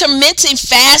 intermittent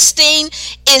fasting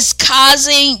is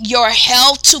causing your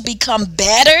health to become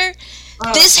better.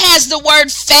 Mm. This has the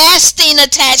word fasting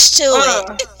attached to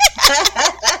Mm. it,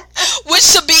 which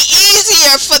should be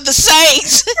easier for the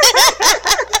saints.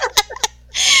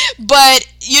 But,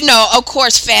 of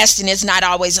course, fasting is not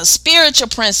always a spiritual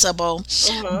principle,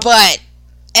 Mhm. but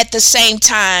at the same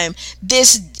time,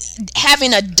 this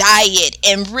having a diet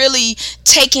and really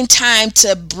taking time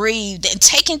to breathe and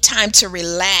taking time to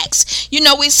relax.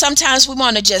 We sometimes we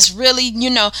want to just really,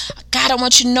 God, I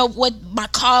want you to know what my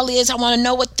call is. I want to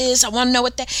know what this, I want to know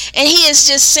what that. And he is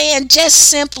just saying, just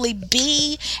simply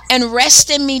be and rest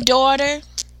in me, daughter.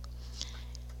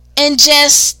 And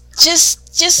just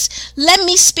let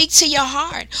me speak to your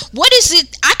heart. What is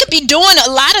it? I could be doing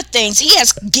a lot of things. He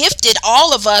has gifted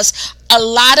all of us a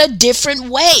lot of different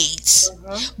ways.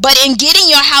 But in getting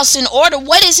your house in order,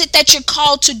 what is it that you're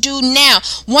called to do now?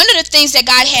 One of the things that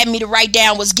God had me to write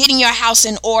down was getting your house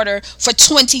in order for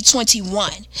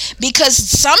 2021. Because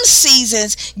some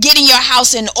seasons, getting your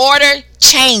house in order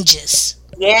changes.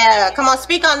 Yeah, come on,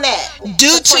 speak on that.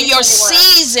 Due For to your 2021.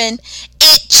 season,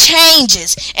 it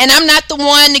changes. And I'm not the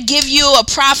one to give you a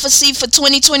prophecy for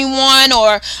 2021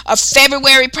 or a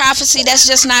February prophecy. That's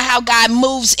just not how God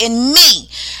moves in me.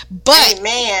 But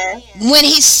Amen. when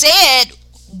he said,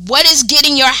 what is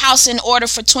getting your house in order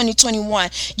for 2021?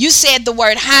 You said the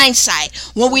word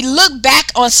hindsight. When we look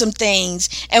back on some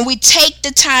things and we take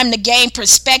the time to gain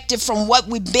perspective from what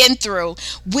we've been through,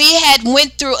 we had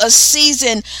went through a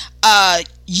season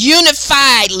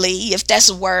unifiedly, if that's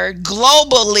a word,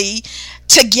 globally,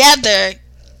 together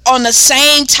on the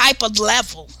same type of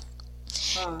level.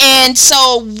 And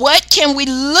so what can we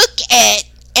look at?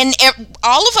 And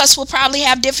all of us will probably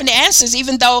have different answers,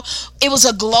 even though it was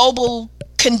a global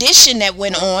condition that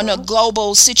went on, a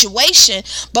global situation.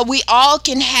 But we all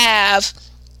can have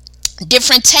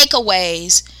different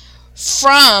takeaways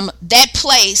from that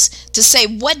place to say,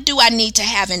 what do I need to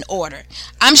have in order?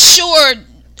 I'm sure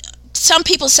some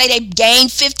people say they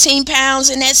gained 15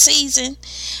 pounds in that season,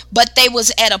 but they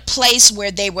was at a place where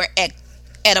they were at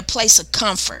a place of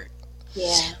comfort.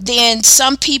 Yeah. Then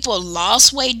some people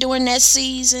lost weight during that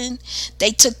season.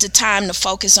 They took the time to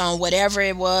focus on whatever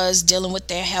it was, dealing with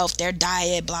their health, their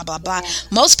diet, blah, blah, blah.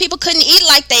 Most people couldn't eat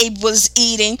like they was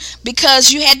eating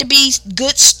because you had to be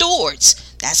good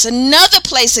stewards. That's another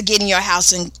place of getting your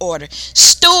house in order.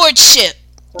 Stewardship.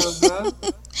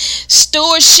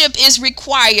 Stewardship is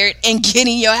required in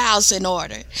getting your house in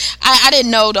order. I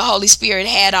didn't know the Holy Spirit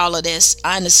had all of this,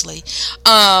 honestly.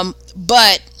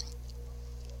 But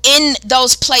in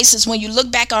those places, when you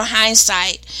look back on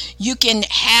hindsight, you can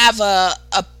have a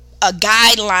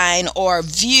guideline or a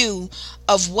view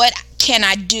of what can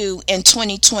I do in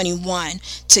 2021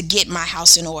 to get my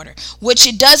house in order. Which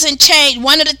it doesn't change.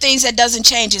 One of the things that doesn't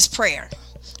change is prayer.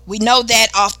 We know that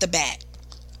off the bat.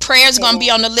 Prayer is going to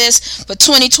be on the list for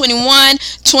 2021,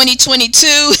 2022,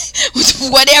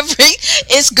 whatever.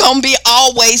 It's going to be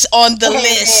always on the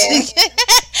list.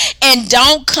 And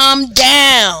don't come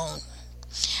down.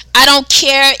 I don't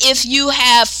care if you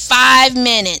have 5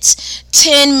 minutes,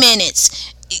 10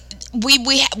 minutes. We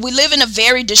live in a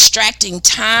very distracting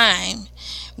time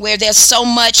where there's so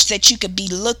much that you could be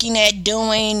looking at,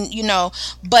 doing,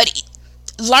 but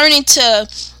learning to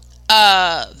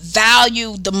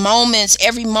value the moments,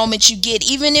 every moment you get,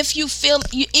 even if you feel,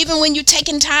 even when you're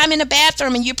taking time in the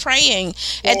bathroom and you're praying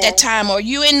at that time, or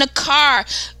you in the car,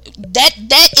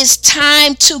 that is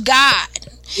time to God.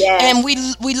 Yes. And we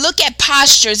look at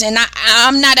postures, and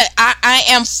I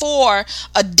am for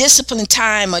a disciplined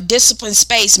time, a disciplined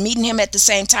space, meeting him at the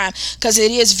same time, because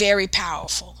it is very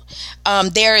powerful.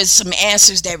 There is some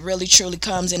answers that really truly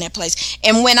comes in that place.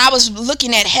 And when I was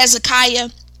looking at Hezekiah,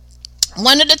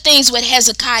 one of the things with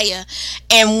Hezekiah,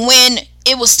 and when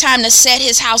it was time to set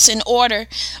his house in order,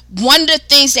 one of the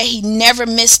things that he never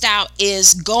missed out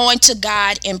is going to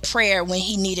God in prayer when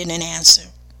he needed an answer.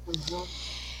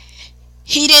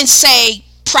 He didn't say,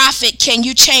 prophet, can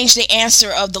you change the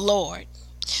answer of the Lord?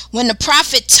 When the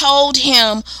prophet told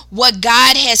him what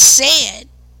God had said,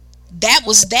 that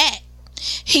was that.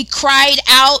 He cried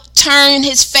out, turned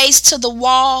his face to the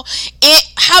wall.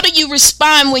 How do you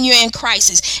respond when you're in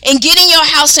crisis? In getting your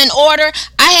house in order,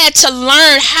 I had to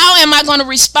learn, how am I going to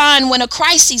respond when a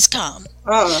crisis comes?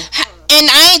 And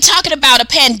I ain't talking about a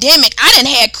pandemic. I done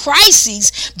had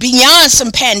crises beyond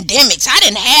some pandemics. I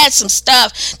done had some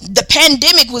stuff. The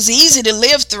pandemic was easy to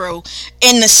live through,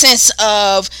 in the sense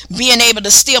of being able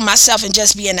to steal myself and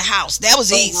just be in the house. That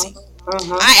was easy.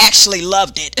 I actually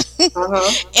loved it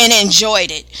and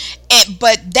enjoyed it.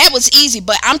 But that was easy.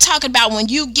 But I'm talking about when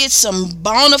you get some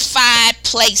bona fide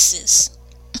places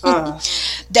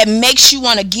that makes you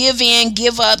want to give in,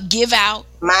 give up, give out.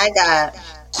 My God.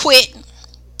 Quit.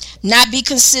 Not be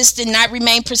consistent, not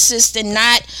remain persistent,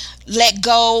 not let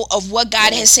go of what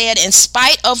God has said in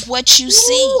spite of what you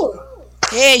see.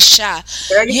 Esha.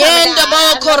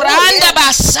 Yenda Koranda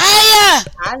Basaya.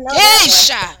 I know Esha.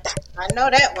 that one. I know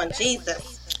that one,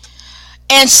 Jesus.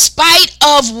 in spite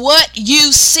of what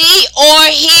you see or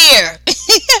hear.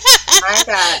 My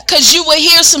God. Because you will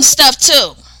hear some stuff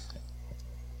too.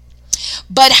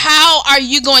 But how are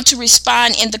you going to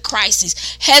respond in the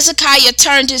crisis? Hezekiah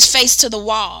turned his face to the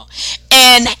wall,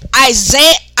 and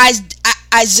Isaiah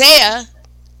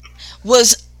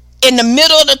was in the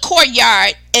middle of the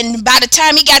courtyard, and by the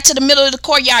time he got to the middle of the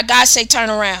courtyard, God said, turn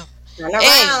around. Turn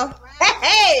around.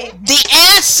 Hey.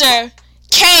 The answer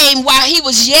came while he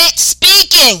was yet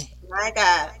speaking. My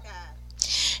God.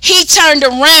 He turned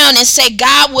around and said,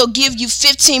 God will give you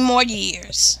 15 more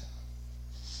years.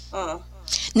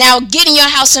 Now, getting your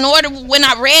house in order, when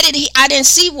I read it, I didn't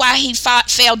see why he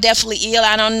fell deathly ill.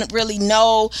 I don't really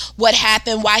know what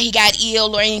happened, why he got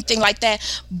ill or anything like that.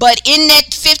 But in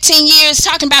that 15 years,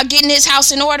 talking about getting his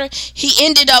house in order, he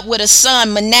ended up with a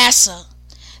son, Manasseh,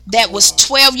 that was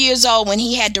 12 years old when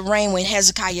he had to reign when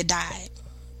Hezekiah died.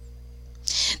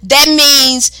 That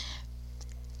means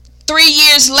 3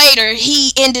 years later,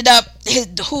 he ended up,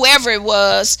 whoever it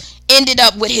was, ended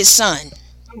up with his son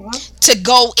to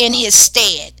go in his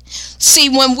stead. See,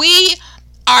 when we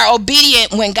are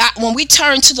obedient, when we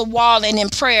turn to the wall and in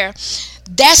prayer,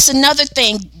 that's another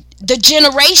thing. The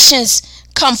generations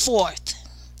come forth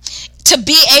to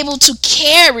be able to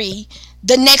carry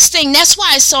the next thing. That's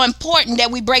why it's so important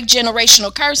that we break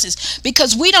generational curses,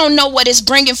 because we don't know what is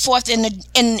bringing forth in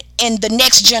the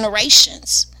next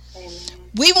generations. Amen.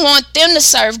 We want them to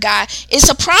serve God. It's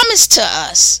a promise to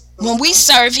us when we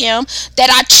serve him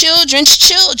that our children's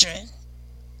children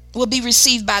will be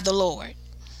received by the Lord.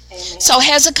 Amen. So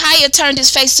Hezekiah turned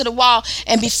his face to the wall,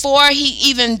 and before he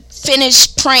even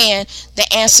finished praying, the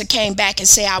answer came back and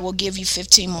said, I will give you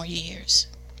 15 more years.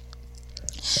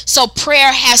 So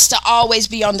prayer has to always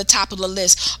be on the top of the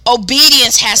list.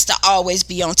 Obedience has to always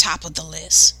be on top of the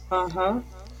list.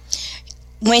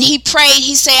 When he prayed,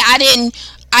 he said,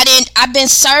 I've been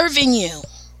serving you.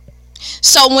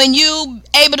 So when you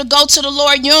able to go to the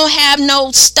Lord, you don't have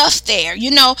no stuff there.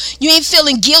 You know, you ain't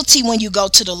feeling guilty when you go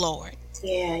to the Lord.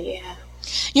 Yeah, yeah.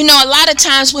 You know, a lot of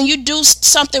times when you do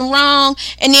something wrong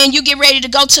and then you get ready to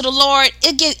go to the Lord,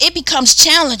 it becomes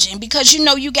challenging because you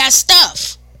know you got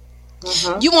stuff.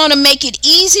 You want to make it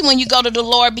easy when you go to the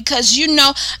Lord, because you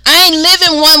know I ain't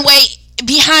living one way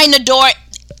behind the door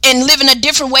and living a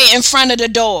different way in front of the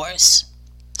doors.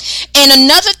 And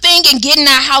another thing in getting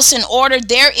our house in order,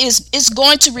 it's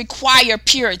going to require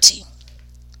purity.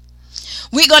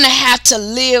 We're going to have to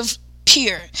live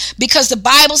pure, because the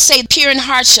Bible says pure in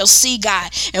heart shall see God.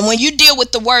 And when you deal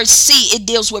with the word see, it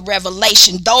deals with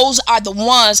revelation. Those are the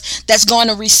ones that's going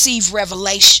to receive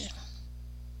revelation,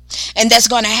 and that's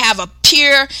going to have a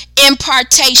pure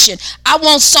impartation. I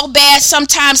want so bad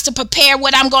sometimes to prepare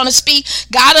what I'm going to speak.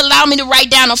 God allowed me to write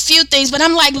down a few things, but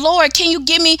I'm like, Lord, can you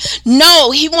give me?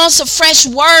 No, he wants a fresh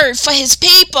word for his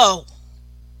people,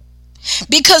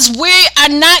 because we are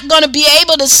not going to be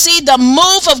able to see the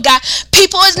move of God.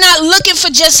 People is not looking for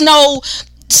just no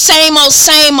same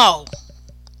old,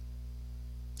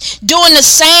 doing the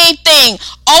same thing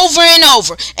over and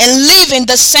over and living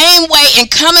the same way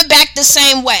and coming back the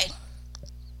same way.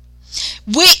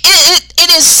 It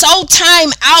is so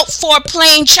time out for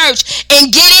playing church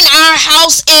and getting our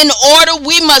house in order.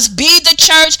 We must be the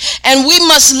church, and we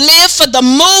must live for the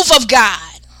move of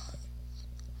God,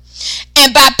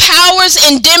 and by powers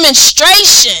and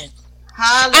demonstration.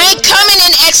 Hallelujah. I ain't coming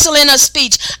in excellent of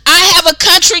speech. I have a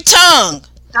country tongue.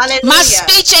 Hallelujah. My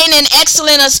speech ain't an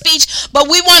excellent of speech, but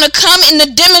we want to come in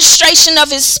the demonstration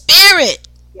of his spirit.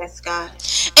 Yes, God.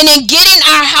 And in getting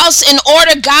our house in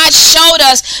order, God showed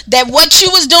us that what you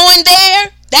was doing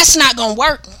there, that's not going to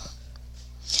work.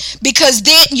 Because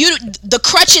then the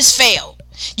crutches failed.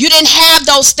 You didn't have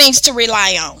those things to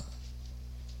rely on.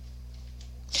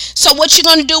 So what you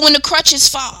going to do when the crutches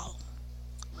fall?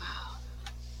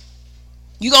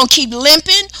 You going to keep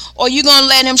limping, or you going to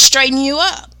let him straighten you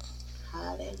up?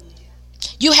 Hallelujah.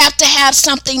 You have to have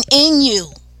something in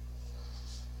you.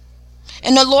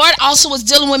 And the Lord also was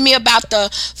dealing with me about the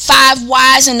 5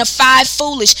 wise and the 5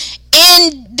 foolish.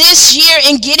 In this year,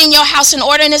 in getting your house in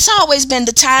order, and it's always been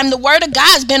the time, the word of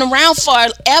God has been around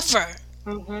forever.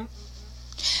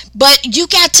 But you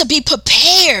got to be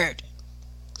prepared.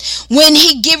 When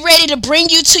he get ready to bring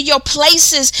you to your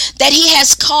places that he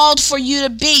has called for you to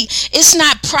be, it's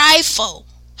not prideful.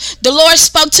 The Lord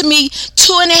spoke to me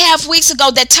 2.5 weeks ago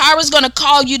that Tara's going to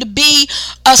call you to be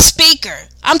a speaker.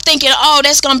 I'm thinking, oh,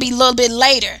 that's going to be a little bit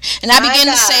later. And I begin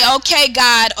to say, okay,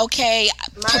 God, okay,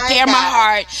 prepare my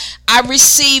heart. I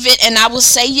receive it, and I will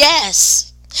say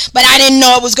yes. But I didn't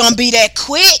know it was going to be that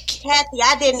quick. Kathy,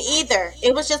 I didn't either.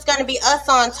 It was just going to be us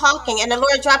on talking, and the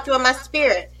Lord dropped you in my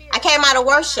spirit. I came out of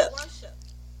worship.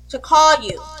 To call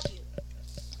you.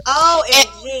 And,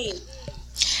 OMG.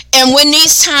 and when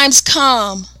these times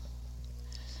come,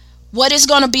 what is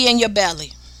going to be in your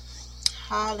belly?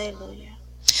 Hallelujah.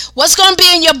 What's going to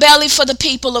be in your belly for the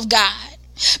people of God?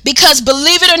 Because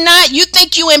believe it or not, you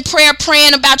think you in prayer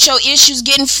praying about your issues,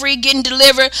 getting free, getting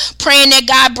delivered, praying that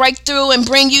God break through and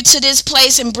bring you to this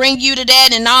place and bring you to that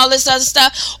and all this other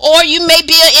stuff. Or you may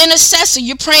be an intercessor.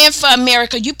 You're praying for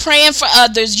America. You praying for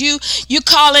others. You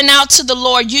calling out to the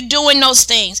Lord. You doing those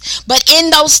things. But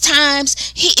in those times,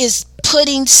 He is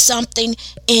putting something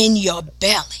in your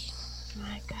belly.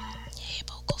 My God.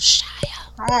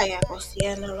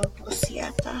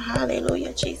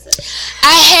 Hallelujah, Jesus.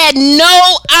 I had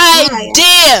no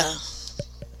idea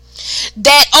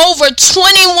that over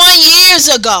 21 years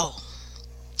ago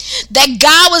that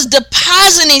God was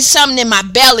depositing something in my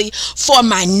belly for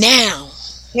my now.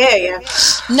 Yeah.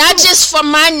 Not just for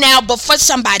my now, but for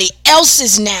somebody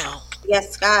else's now.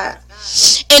 Yes, God.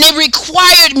 And it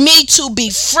required me to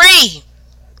be free.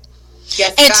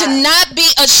 Yes, and God. to not be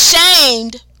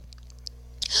ashamed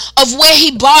of where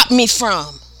He brought me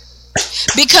from.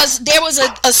 Because there was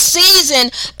a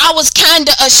season I was kind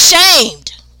of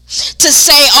ashamed to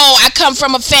say, oh, I come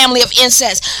from a family of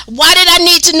incest. Why did I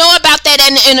need to know about that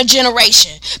in a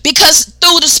generation? Because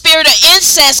through the spirit of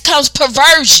incest comes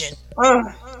perversion.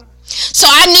 So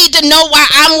I need to know why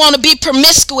I want to be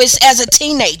promiscuous as a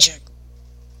teenager.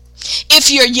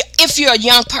 If you're a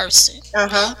young person. Or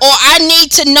I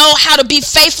need to know how to be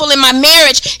faithful in my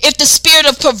marriage if the spirit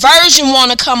of perversion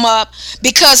want to come up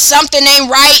because something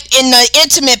ain't right in the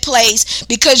intimate place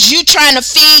because you trying to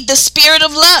feed the spirit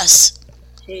of lust.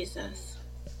 Jesus.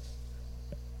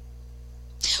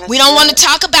 We don't want to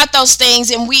talk about those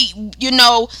things, and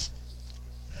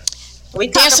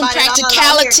there's some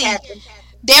practicality.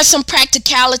 There's some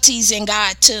practicalities in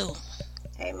God too.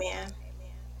 Amen.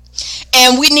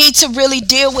 And we need to really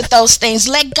deal with those things.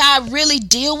 Let God really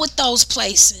deal with those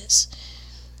places.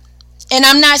 And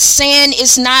I'm not saying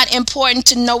it's not important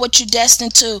to know what you're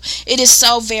destined to. It is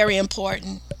so very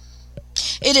important.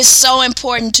 It is so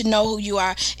important to know who you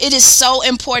are. It is so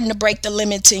important to break the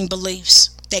limiting beliefs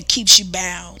that keeps you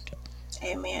bound.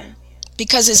 Amen.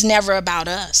 Because it's never about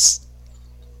us.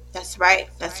 That's right.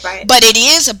 That's right. But it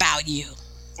is about you.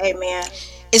 Amen.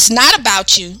 It's not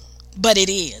about you, but it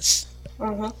is.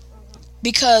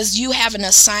 Because you have an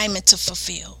assignment to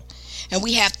fulfill. And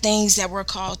we have things that we're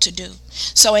called to do.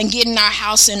 So in getting our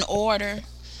house in order,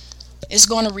 it's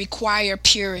going to require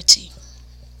purity.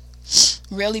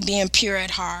 Really being pure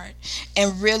at heart.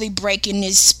 And really breaking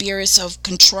these spirits of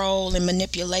control and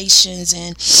manipulations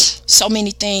and so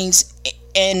many things.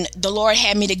 And the Lord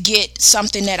had me to get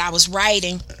something that I was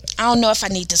writing. I don't know if I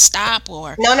need to stop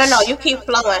or... No. You keep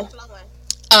flowing.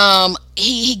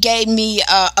 He gave me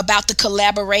about the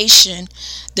collaboration,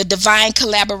 the divine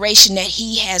collaboration that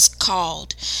He has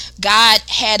called. God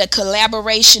had a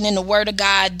collaboration in the Word of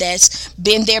God that's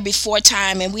been there before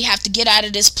time, and we have to get out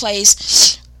of this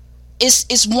place.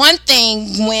 It's one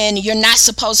thing when you're not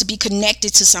supposed to be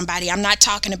connected to somebody. I'm not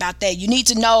talking about that. You need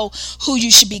to know who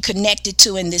you should be connected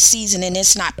to in this season, and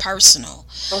it's not personal.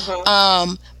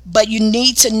 But you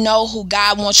need to know who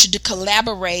God wants you to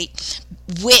collaborate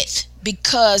with,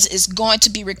 because it's going to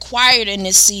be required in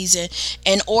this season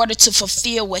in order to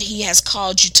fulfill what He has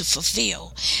called you to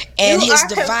fulfill. And you His are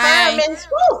divine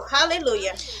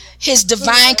hallelujah. His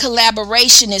divine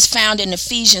collaboration is found in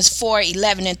Ephesians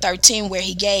 4:11 and 13, where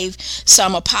He gave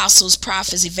some apostles,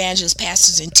 prophets, evangelists,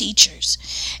 pastors, and teachers.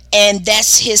 And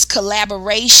that's His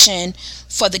collaboration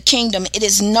for the kingdom. It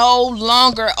is no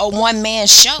longer a one-man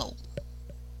show.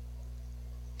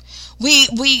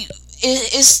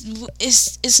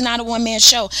 It's not a one-man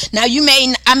show. Now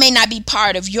I may not be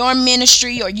part of your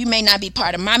ministry, or you may not be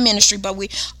part of my ministry, but we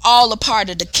all a part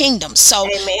of the kingdom. So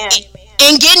Amen.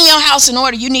 In getting your house in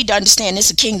order, you need to understand it's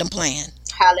a kingdom plan.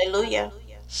 Hallelujah.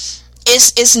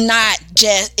 It's not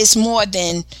just, it's more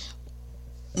than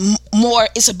more,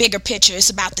 it's a bigger picture. It's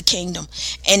about the kingdom.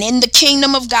 And in the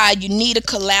kingdom of God, you need a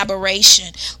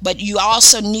collaboration, but you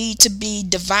also need to be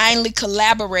divinely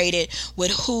collaborated with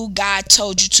who God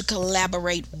told you to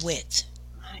collaborate with.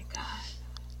 My God.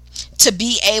 To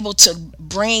be able to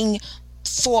bring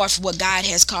forth what God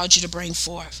has called you to bring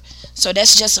forth. So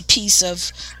that's just a piece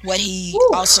of what He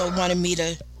also wanted me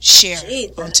to share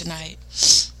on tonight.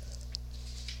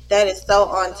 That is so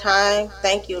on time.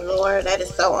 Thank you, Lord. That is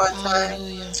so on time.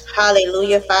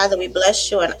 Hallelujah, Father. We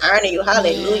bless you and honor you.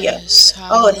 Hallelujah. Yes,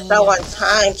 oh, it's so on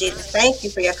time, Jesus. Thank you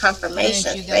for your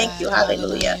confirmation. Thank you.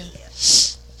 Hallelujah.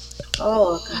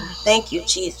 Oh, God. Thank you,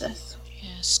 Jesus.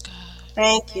 Yes, God.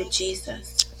 Thank you,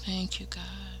 Jesus. Thank you, God.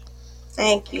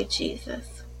 Thank you, Jesus.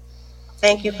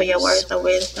 Thank you for your Yes. words of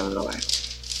wisdom, Lord.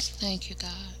 Thank you,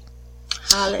 God.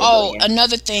 Oh, Hallelujah.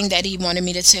 another thing that he wanted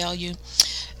me to tell you,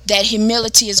 that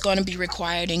humility is going to be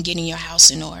required in getting your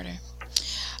house in order.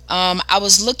 I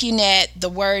was looking at the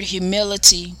word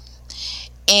humility,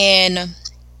 and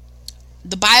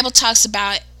the Bible talks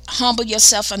about humble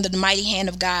yourself under the mighty hand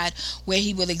of God, where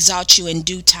he will exalt you in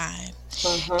due time. And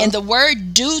Mm-hmm. the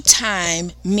word due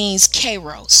time means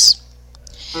kairos,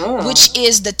 Mm. which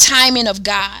is the timing of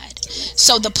God.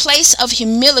 So the place of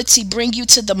humility bring you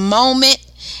to the moment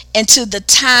and to the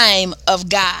time of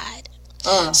God.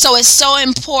 Mm. So it's so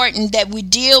important that we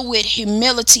deal with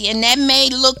humility, and that may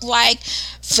look like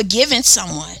forgiving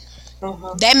someone.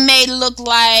 Mm-hmm. That may look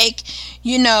like,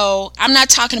 I'm not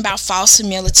talking about false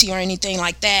humility or anything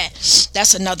like that.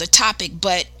 That's another topic,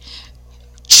 but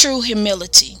true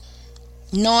humility,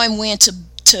 knowing when to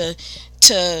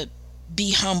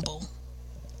be humble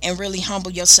and really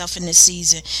humble yourself in this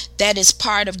season. That is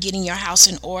part of getting your house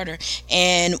in order.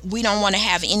 And we don't want to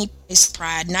have any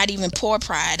pride, not even poor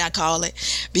pride, I call it,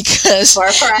 because For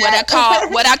what I call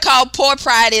pride. what I call poor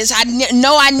pride is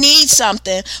know I need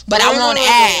something, but I won't Mm.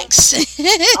 ask.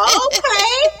 Okay.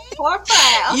 For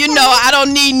pride. Okay. I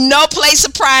don't need no place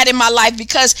of pride in my life,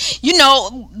 because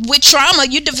with trauma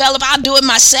you develop, I'll do it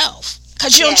myself,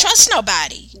 because you don't Yes. trust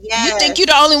nobody. You think Yes. you're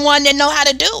the only one that know how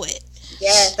to do it.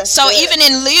 Yes. That's So good. even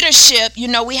in leadership,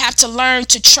 we have to learn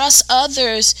to trust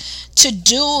others to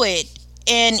do it,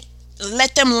 and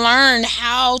let them learn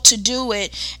how to do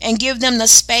it, and give them the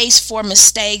space for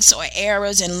mistakes or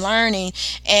errors and learning,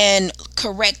 and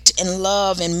correct in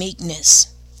love and meekness,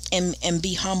 and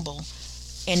be humble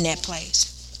in that place.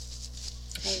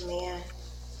 Amen.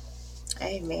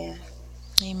 Amen.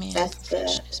 Amen. That's good.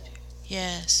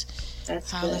 Yes.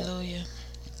 That's good. Hallelujah.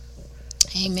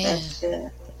 Amen. That's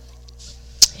good.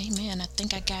 Amen. I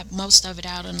think I got most of it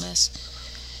out, unless.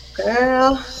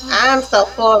 Girl, I'm so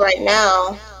full right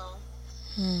now.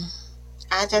 Hmm.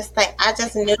 I just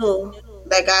knew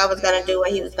that God was gonna do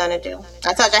what He was gonna do.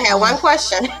 I told you I had one Hmm.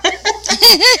 question,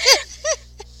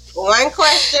 one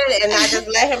question, and I just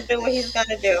let Him do what He's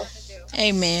gonna do.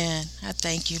 Amen. I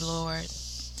thank you, Lord,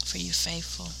 for you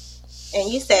faithful.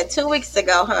 And you said 2 weeks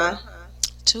ago, huh?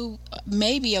 Two,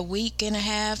 maybe a week and a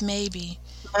half, maybe.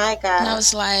 My And I God.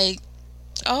 was like,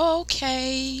 oh,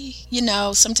 okay.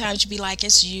 Sometimes you be like,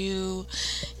 it's you.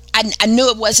 I knew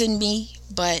it wasn't me,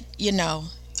 but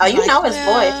Oh, you're you like, know His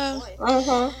voice. well,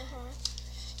 Mm-hmm.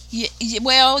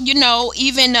 well,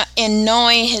 even in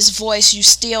knowing his voice, you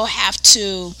still have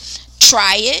to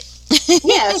try it.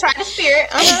 Yeah, try the spirit.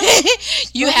 Uh-huh.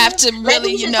 You have Mm-hmm. to Maybe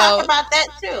really, we should talk about that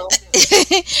too, because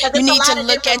you it's a need to lot of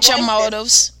look different at your voices.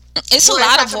 motives. It's You a want to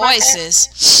lot of talk about that?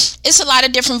 voices. It's a lot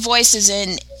of different voices,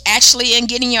 and actually, in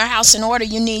getting your house in order,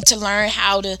 you need to learn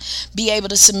how to be able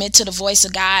to submit to the voice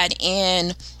of God.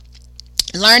 And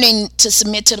learning to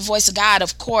submit to the voice of God,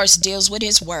 of course, deals with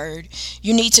His Word.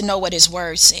 You need to know what His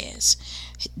Word says.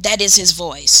 That is His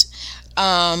voice.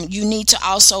 You need to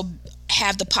also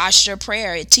have the posture of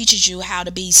prayer. It teaches you how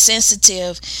to be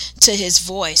sensitive to His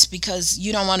voice, because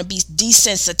you don't want to be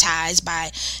desensitized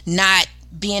by not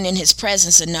being in His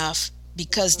presence enough,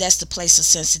 because that's the place of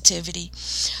sensitivity.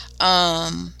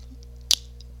 Um,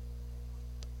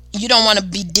 you don't want to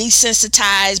be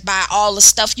desensitized by all the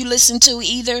stuff you listen to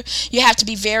either. You have to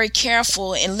be very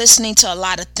careful in listening to a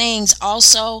lot of things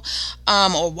also,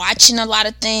 or watching a lot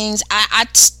of things. I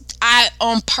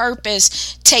on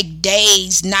purpose take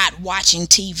days not watching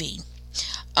TV.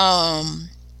 um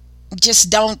just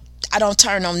don't I don't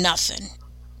turn on nothing.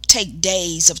 Take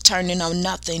days of turning on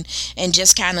nothing, and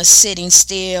just kind of sitting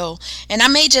still. And I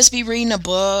may just be reading a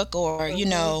book, or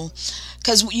Mm-hmm.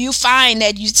 because you find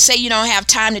that you say you don't have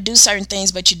time to do certain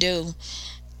things, but you do.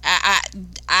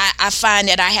 I find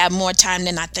that I have more time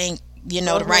than I think,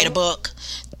 to write a Mm-hmm. book.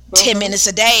 10 Mm-hmm. minutes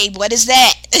a day, what is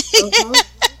that? Mm-hmm.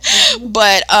 Mm-hmm.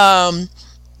 But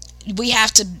we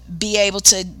have to be able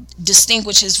to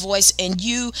distinguish his voice. And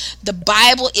the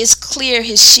Bible is clear,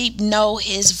 his sheep know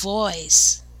his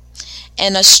voice,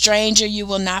 and a stranger you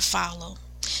will not follow.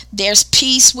 There's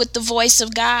peace with the voice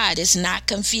of God, it's not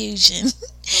confusion.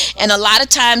 And a lot of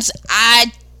times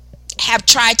I have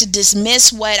tried to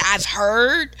dismiss what I've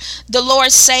heard the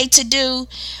Lord say to do,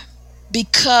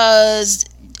 because,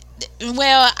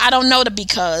 well, I don't know,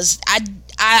 because I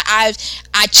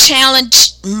I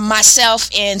challenge myself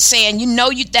in saying,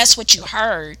 that's what you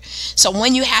heard. So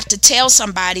when you have to tell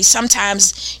somebody,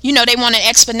 sometimes they want an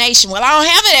explanation. Well, I don't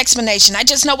have an explanation. I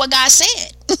just know what God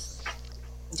said.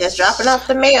 Just dropping off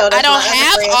the mail. I That's don't my other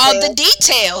have friend all the said.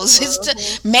 details.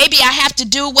 Mm-hmm. Maybe I have to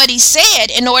do what he said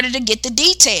in order to get the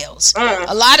details.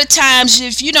 A lot of times,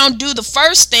 if you don't do the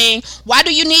first thing, why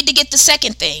do you need to get the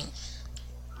second thing?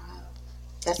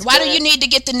 That's Why do good. you need to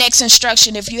get the next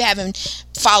instruction if you haven't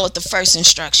followed the first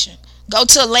instruction? Go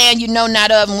to a land you know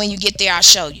not of, and when you get there, I'll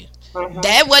show you. Mm-hmm.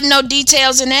 That wasn't no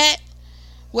details in that.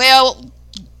 Well,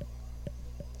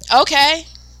 okay.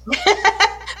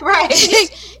 Right.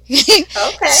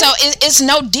 Okay. So it's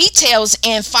no details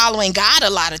in following God a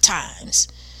lot of times.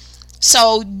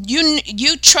 So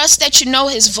you trust that you know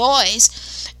His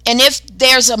voice, and if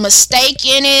there's a mistake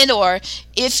in it, or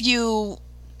if you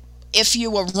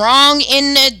were wrong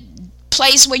in the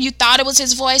place where you thought it was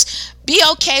His voice, be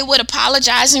okay with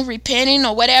apologizing, repenting,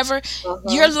 or whatever.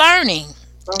 You're Mm-hmm. learning.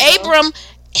 Mm-hmm. Abram,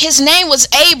 his name was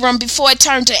Abram before it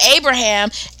turned to Abraham.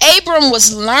 Abram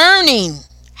was learning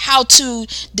how to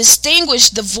distinguish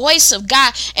the voice of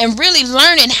God and really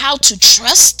learning how to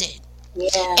trust it.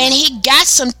 And Yeah. he got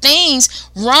some things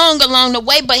wrong along the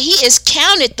way, but he is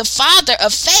counted the father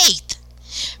of faith.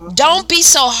 Mm-hmm. Don't be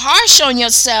so harsh on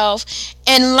yourself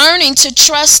and learning to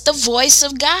trust the voice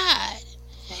of God.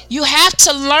 You have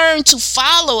to learn to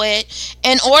follow it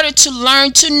in order to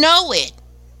learn to know it.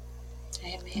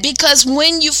 Amen. Because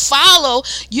when you follow,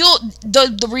 you'll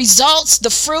the results, the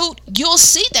fruit, you'll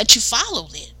see that you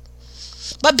followed it.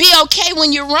 But be okay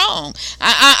when you're wrong.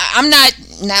 I'm not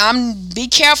now. Be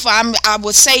careful. I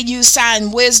would say use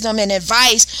sign wisdom and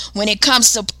advice when it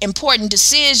comes to important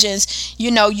decisions.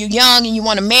 You know, you're young and you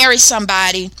want to marry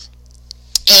somebody,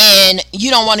 and you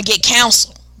don't want to get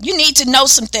counsel. You need to know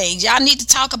some things. Y'all need to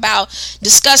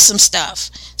discuss some stuff.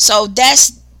 So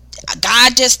that's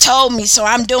God just told me, so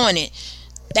I'm doing it.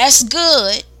 That's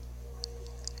good.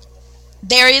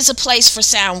 There is a place for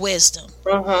sound wisdom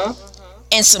Mm-hmm.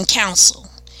 and some counsel,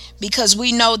 because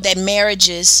we know that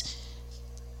marriages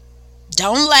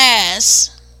don't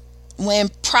last when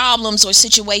problems or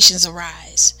situations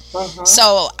arise. Mm-hmm.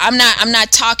 So I'm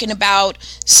not talking about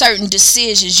certain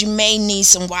decisions. You may need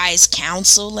some wise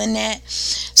counsel in that.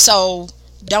 So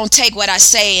don't take what I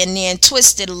say and then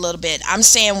twist it a little bit. I'm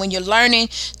saying when you're learning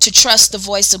to trust the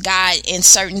voice of God in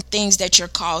certain things that you're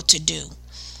called to do.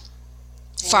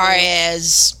 Far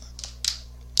as,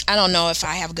 I don't know if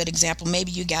I have a good example,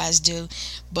 maybe you guys do,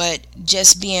 but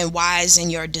just being wise in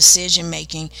your decision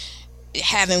making,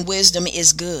 having wisdom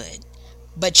is good,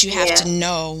 but you have Yeah. to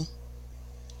know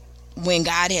when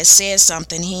God has said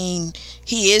something,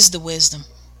 he is the wisdom.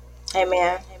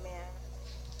 Amen.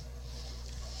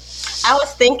 I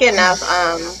was thinking of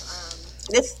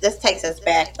this takes us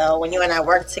back though when you and I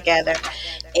worked together,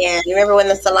 and you remember when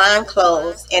the salon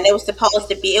closed and it was supposed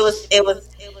to be it was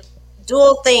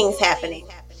dual things happening.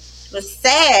 It was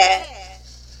sad,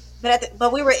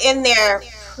 but we were in there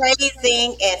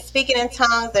praising and speaking in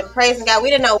tongues and praising God. We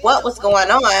didn't know what was going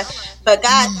on, but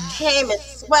God came and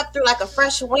swept through like a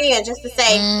fresh wind just to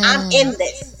say, "I'm Mm, in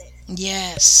this."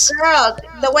 yes. Girl,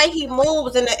 the way He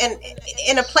moves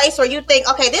in a place where you think,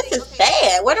 "Okay, this is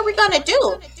bad. What are we gonna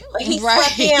do?" But He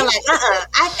swept Right. in like,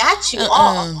 I got you Uh-uh.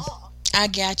 all." I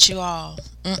got you all.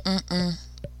 Mm-mm-mm.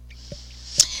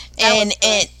 That was And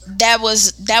good. that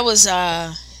was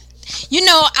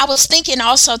I was thinking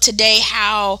also today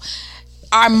how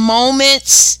our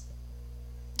moments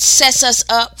sets us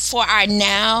up for our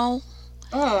now.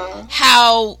 Mm,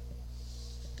 How,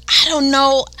 I don't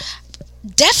know,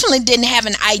 definitely didn't have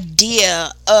an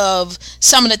idea of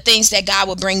some of the things that God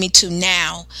would bring me to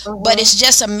now. But mhm, it's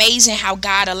just amazing how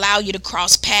God allow you to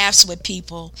cross paths with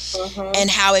people, mhm, and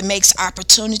how it makes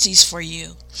opportunities for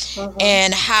you, mhm,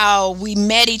 and how we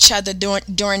met each other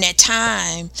during that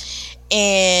time,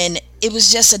 and it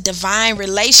was just a divine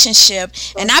relationship.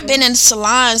 And I've mhm, been in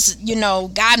salons,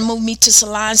 God moved me to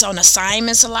salons on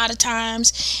assignments a lot of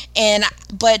times, and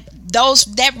but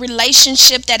that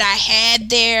relationship that I had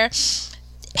there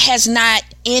has not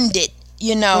ended,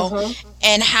 mhm.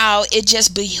 and how it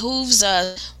just behooves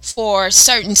us for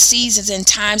certain seasons and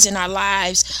times in our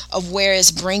lives of where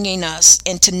it's bringing us,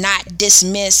 and to not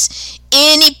dismiss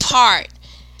any part.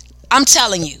 I'm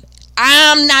telling you,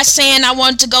 I'm not saying I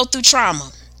wanted to go through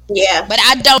trauma, Yeah. but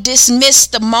I don't dismiss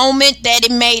the moment that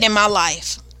it made in my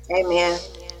life. Amen.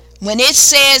 When it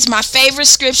says, my favorite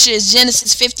scripture is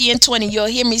Genesis 50 and 20, you'll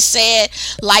hear me say it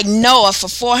like Noah for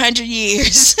 400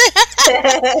 years.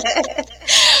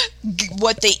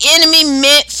 What the enemy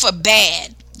meant for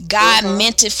bad, God Mhm.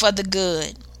 meant it for the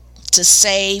good, to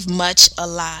save much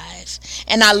alive.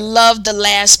 And I love the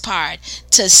last part,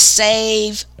 to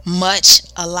save much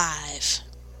alive.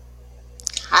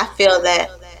 I feel that.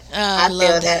 I I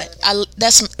love feel that.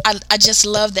 that. I just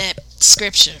love that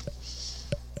scripture.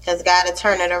 Because God will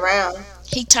turn it around.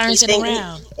 He He turns it think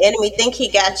around. enemy think he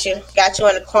got you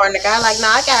in the corner. God like, no,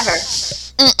 I got her.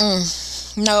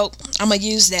 Mm-mm. Nope. I'm gonna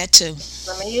use that too.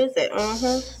 I'm gonna use it.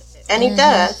 And he Mm-hmm.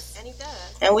 does.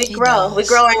 And we He grow. We does.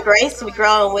 grow in grace. We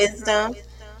grow in wisdom.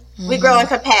 We grow in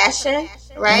Mm-hmm. compassion,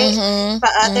 right? Mm-hmm. For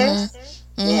Mm-hmm. others.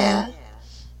 Mm-hmm. Yeah.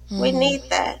 We Mm-hmm. need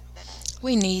that.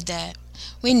 We need that.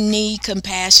 We need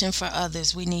compassion for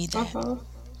others. We need that. hmm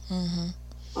Mm-hmm.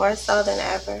 More so than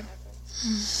ever.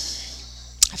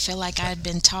 I feel like I've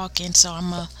been talking, so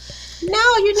I'm a. No,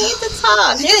 you need to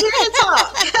talk. You're here to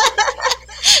talk.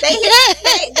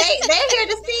 they're here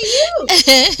to see you.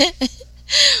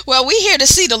 Well, we here to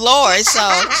see the Lord, so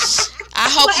I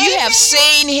hope Well, you have amen.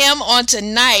 seen Him on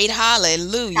tonight.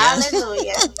 Hallelujah.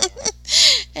 Hallelujah.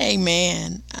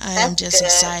 Amen. I am That's just good.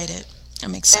 excited.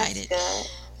 I'm That's excited. good.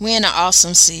 We're in an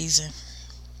awesome season.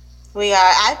 We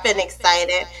are. I've been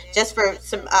excited just for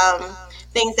some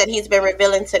things that he's been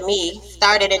revealing to me.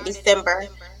 Started in December,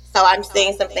 so I'm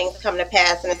seeing some things come to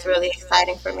pass, and it's really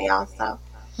exciting for me. Also,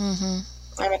 Mhm.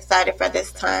 I'm excited for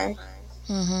this time.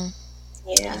 Mhm.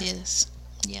 It Yeah, is.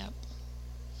 Yep.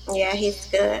 yeah, he's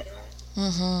good.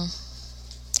 Mhm.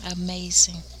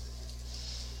 Amazing.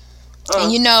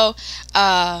 And Mm.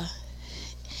 uh,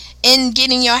 in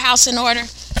getting your house in order,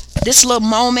 this little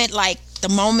moment, like the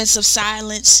moments of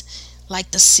silence,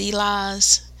 like the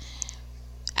selahs,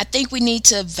 I think we need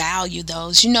to value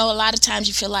those. A lot of times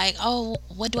you feel like, oh,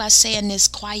 what do I say in this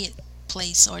quiet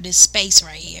place or this space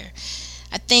right here?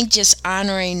 I think just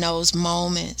honoring those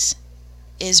moments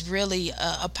is really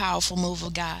a powerful move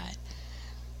of God.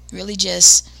 Really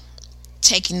just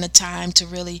taking the time to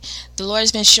really, the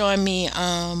Lord's been showing me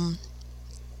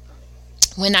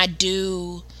when I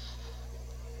do,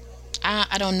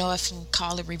 I don't know if we'll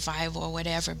call it revival or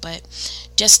whatever, but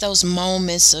just those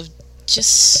moments of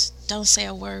just don't say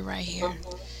a word right here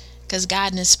Mhm. because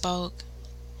God has spoke,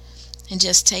 and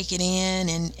just take it in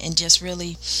and just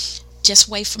really just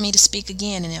wait for me to speak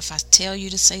again. And if I tell you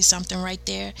to say something right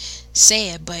there, say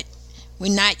it. But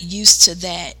we're not used to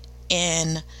that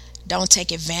and don't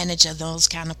take advantage of those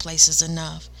kind of places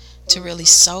enough to really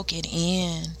soak it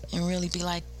in and really be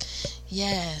like,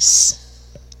 yes.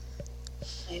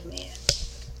 Amen.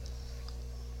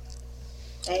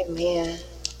 Amen.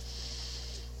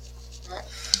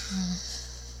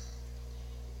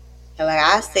 And like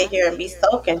I sit here and be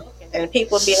soaking, and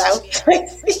people be like,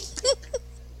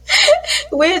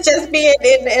 we're just being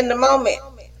in the moment.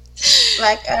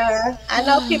 Like, I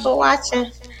know people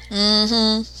watching.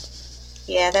 Mm-hmm.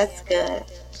 Yeah, that's good.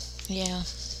 Yeah.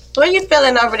 What are you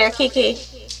feeling over there, Kiki?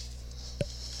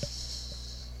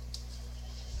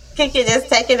 Kiki just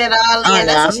taking it all Oh in. no,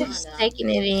 That's what I'm she. just taking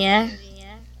it in.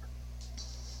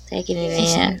 Taking it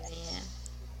Yeah, in.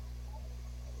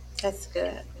 that's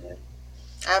good.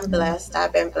 I'm blessed.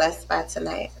 I've been blessed by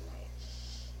tonight.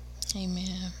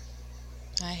 Amen.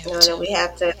 I You have know that to. we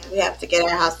have to get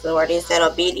our house in order. He said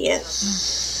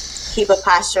obedience. Keep a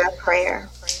posture of prayer.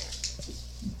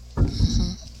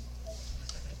 Mhm.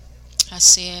 I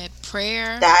said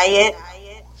prayer, Diet.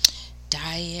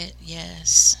 diet,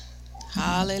 yes.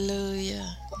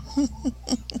 Hallelujah.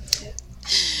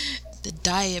 The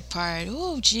diet part.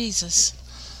 Oh, Jesus.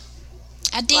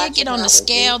 I did get Watching on the how we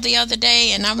scale eat. the other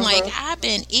day and I'm like, hmm I've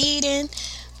been eating,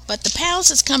 but the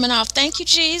pounds is coming off. Thank you,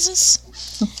 Jesus.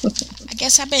 I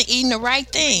guess I've been eating the right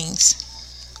things.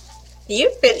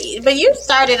 But you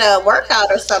started a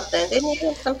workout or something, didn't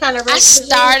you? Some kind of I regime.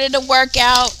 started a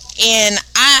workout and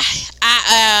I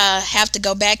have to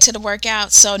go back to the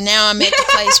workout. So now I'm at the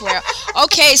place where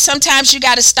okay, sometimes you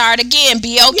got to start again.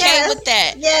 Be okay Yes. with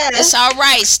that. It's Yes. all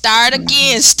right. Start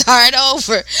again. Start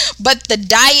over. But the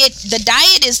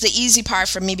diet is the easy part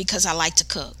for me because I like to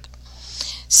cook.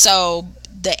 So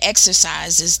the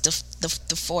exercise is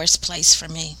the forced place for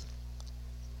me.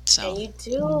 And So you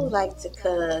do like to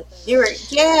cook.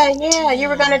 Yeah. You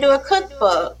were yeah. gonna do a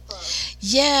cookbook.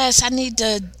 Yes, I need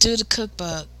to do the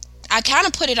cookbook. I kind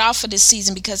of put it off for this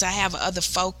season because I have other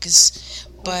focus,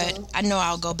 but hmm I know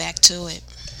I'll go back to it.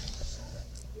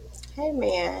 Hey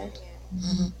man.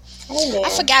 Hmm. Hey I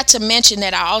man. forgot to mention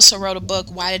that I also wrote a book,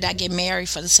 Why Did I Get Married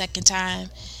for the Second Time?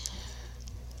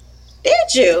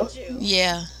 Did you?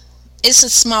 Yeah, it's a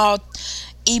small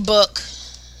ebook.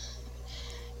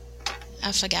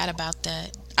 I forgot about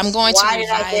that. I'm going to Why did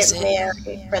I revise get it.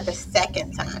 married for the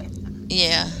second time?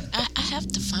 Yeah, I have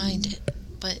to find it.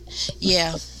 But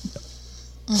yeah.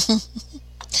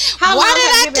 How Why long did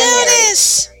have I you been do married?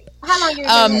 this? How long you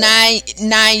been married?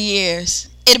 9 years.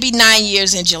 It'll be 9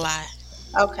 years in July.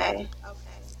 Okay.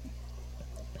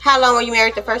 How long were you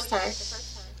married the first time?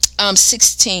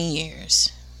 16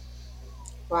 years.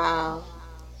 Wow.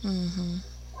 Hmm.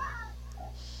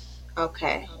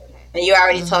 Okay. And you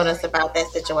already told Mhm. us about that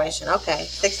situation. Okay.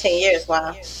 16 years.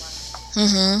 Wow.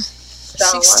 Mhm.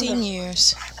 Strong woman. 16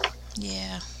 years.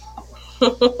 Yeah.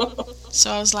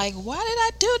 So I was like, why did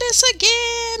I do this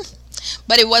again?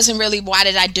 But it wasn't really why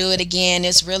did I do it again.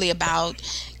 It's really about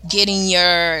getting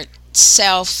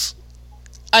yourself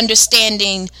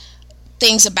understanding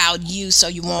things about you so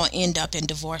you won't end up in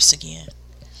divorce again. Oh,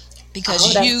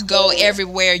 Because that's you go good.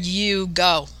 everywhere you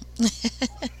go.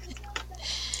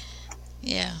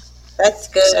 Yeah. That's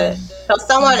So, good. So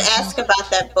someone mhm. asked about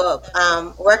that book.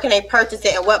 Where can they purchase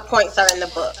it and what points are in the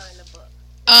book?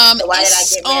 The Why Did I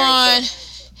It's Get Married on. To?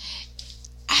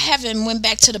 I haven't went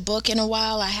back to the book in a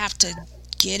while. I have to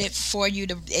get it for you,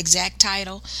 the exact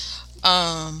title.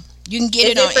 You can get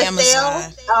Is it it on for sale?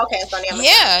 Amazon. Oh, okay, it's on Amazon.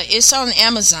 Yeah, it's on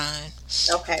Amazon.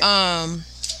 Okay. Um,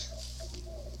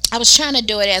 I was trying to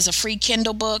do it as a free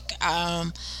Kindle book.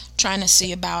 Trying to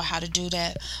see about how to do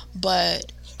that,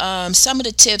 but some of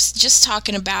the tips, just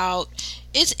talking about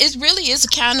it really is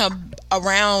kind of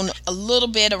around a little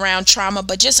bit around trauma,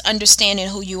 but just understanding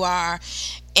who you are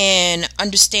and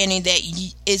understanding that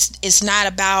it's not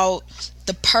about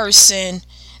the person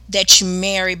that you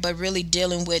marry, but really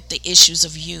dealing with the issues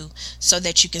of you so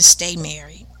that you can stay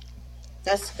married.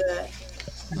 That's good.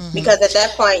 Hmm. Because at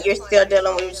that point you're still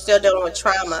dealing with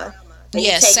trauma and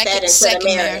you Yeah, take that into the second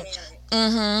marriage.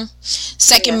 marriage.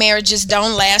 Second Yeah. marriages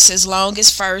don't last as long as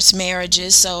first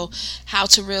marriages, so how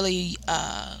to really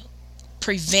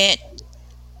prevent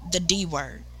the D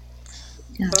word,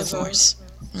 Mhm. divorce.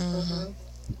 Hmm. Mhm.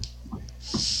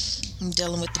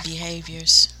 Dealing with the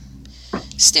behaviors,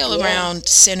 still Yeah. around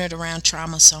centered around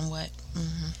trauma somewhat.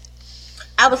 Hmm.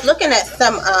 I was looking at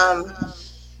some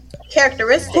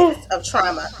characteristics of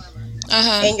trauma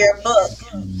Uh-huh. in your book.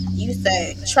 You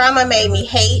say trauma made me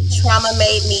hate, trauma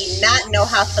made me not know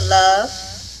how to love,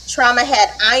 trauma had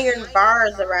iron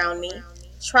bars around me,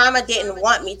 trauma didn't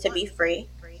want me to be free,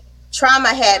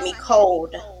 trauma had me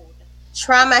cold,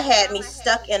 trauma had me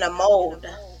stuck in a mold,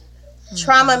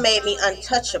 trauma Hmm. made me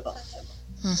untouchable,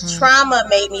 Hmm. trauma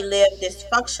made me live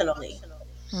dysfunctionally,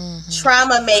 Hmm.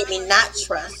 trauma made me not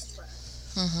trust,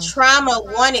 Hmm. trauma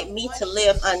wanted me to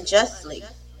live unjustly,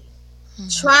 Hmm.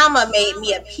 trauma made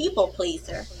me a people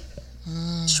pleaser,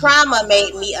 Hmm. trauma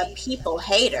made me a people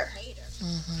hater.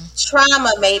 Hmm.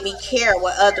 Trauma made me care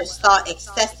what others thought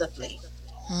excessively.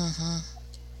 Hmm.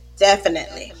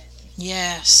 Definitely.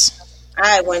 Yes.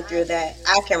 I went through that.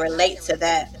 I can relate to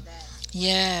that.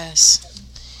 Yes.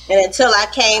 And until I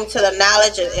came to the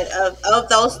knowledge of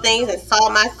those things and saw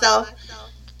myself,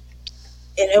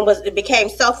 and it became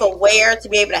self aware to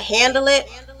be able to handle it,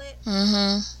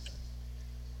 Hmm.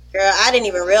 girl, I didn't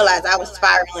even realize I was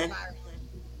spiraling.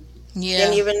 Didn't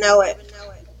Yeah. even know it.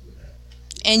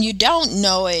 And you don't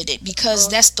know it because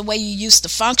Mm-hmm. that's the way you used to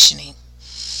functioning.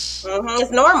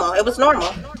 It's normal. It was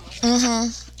normal. Hmm.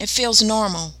 It feels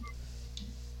normal,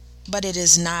 but it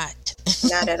is not.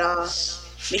 Not at all.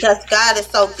 Because God is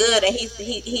so good and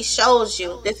he shows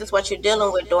you this is what you're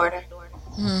dealing with, daughter.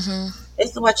 Hmm.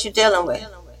 This is what you're dealing with.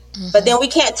 But then Hmm. we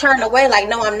can't turn away like,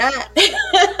 no, I'm not.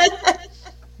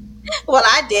 Well,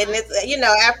 I didn't.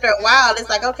 After a while, it's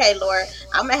like, okay, Lord,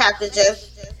 I'm gonna have to just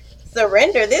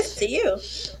surrender this to you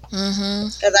Hmm.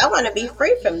 because I want to be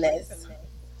free from this.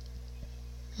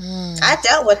 I Mm.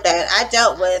 dealt with that. I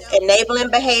dealt with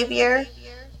enabling behavior,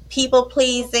 people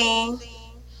pleasing,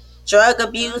 drug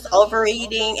abuse,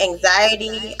 overeating,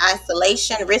 anxiety,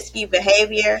 isolation, risky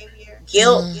behavior,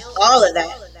 guilt, Mm. all of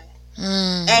that,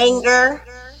 Mm. anger.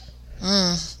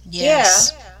 Mm. Yeah,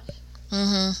 Yes.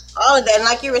 Hmm. all of that. And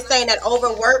like you were saying, that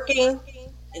overworking,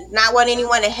 not wanting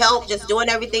anyone to help, just doing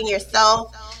everything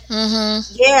yourself. Hmm.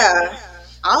 Yeah,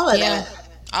 all of Yeah. that.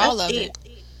 All That's of deep. it.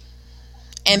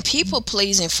 And people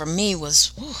pleasing for me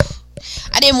was, whew,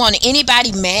 I didn't want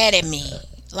anybody mad at me.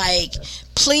 Like,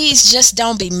 please just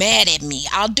don't be mad at me.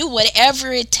 I'll do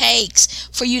whatever it takes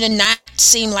for you to not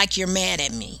seem like you're mad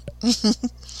at me.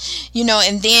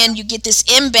 And then you get this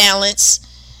imbalance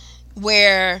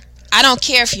where I don't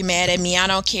care if you're mad at me. I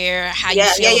don't care how you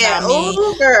Yeah, yeah, feel yeah. about me.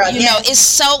 Ooh, girl, It's yes,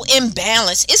 so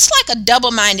imbalanced. It's like a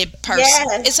double minded person,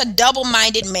 it's yes. a double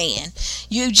minded man.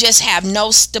 You just have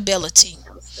no stability.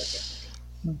 No stability.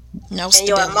 No And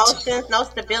your stability. emotions, no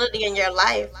stability in your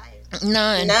life.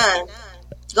 None. None.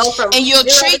 Go from And 0 to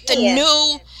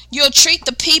 10. you'll treat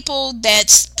the people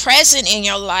that's present in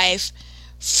your life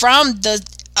from the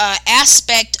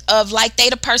aspect of like they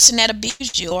the person that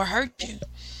abused you or hurt you.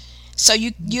 So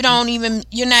you're not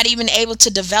even able to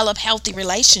develop healthy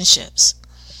relationships.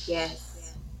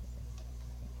 Yes.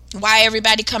 Why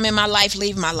everybody come in my life,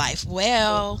 leave my life?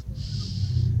 Well,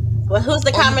 Well, who's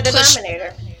the or you common push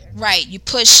denominator? right, you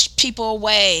push people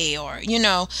away, or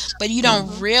but you don't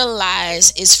Hmm.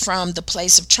 realize it's from the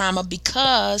place of trauma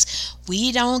because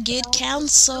we don't get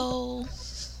counsel.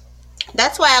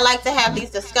 That's why I like to have these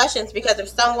discussions, because if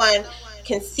someone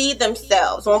can see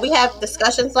themselves when we have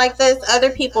discussions like this,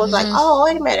 other people's like, Mhm. oh,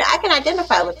 wait a minute, I can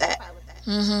identify with that.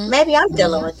 Mhm. Maybe I'm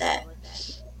dealing Mhm. with that.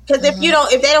 Because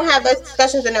Mhm. if they don't have those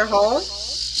discussions in their home,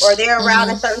 or they're around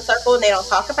a Mhm. certain circle and they don't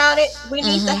talk about it, we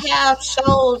need to Mhm. have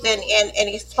shows and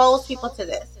expose people to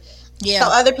this so Yeah.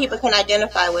 other people can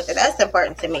identify with it. That's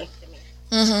important to me.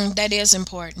 That is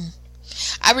important.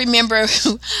 I remember,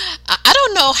 I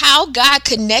don't know how God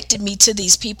connected me to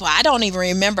these people. I don't even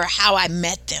remember how I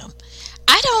met them.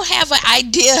 I don't have an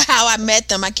idea how I met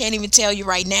them. I can't even tell you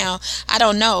right now. I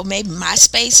don't know. Maybe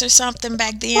MySpace or something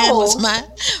back then was Oh, my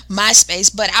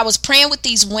MySpace. But I was praying with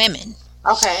these women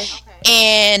okay.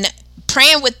 and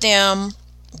praying with them.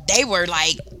 They were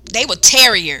like, they were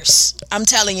terriers. I'm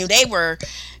telling you, they were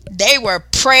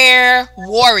prayer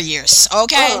warriors.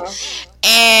 Okay, Mm.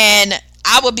 and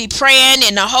I would be praying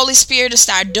and the Holy Spirit would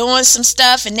start doing some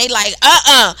stuff and they like,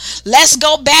 let's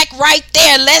go back right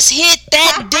there. Let's hit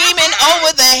that demon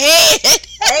over the head.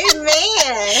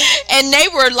 Amen. And they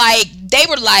were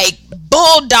like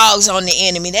bulldogs on the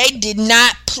enemy. They did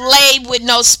not play with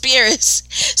no spirits.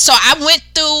 So I'm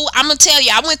gonna tell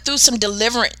you, I went through some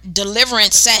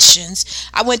deliverance sessions.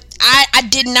 I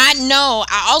did not know.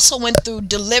 I also went through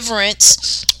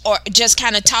deliverance, or just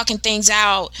kind of talking things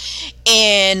out,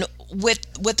 and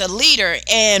with a leader.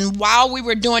 And while we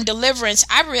were doing deliverance,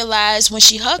 I realized when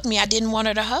she hugged me, I didn't want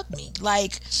her to hug me.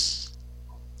 Like,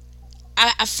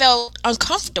 I felt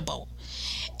uncomfortable.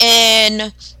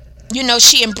 And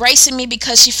she embracing me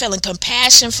because she feeling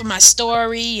compassion for my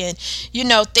story, and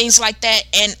things like that.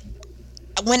 And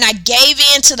when I gave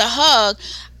in to the hug,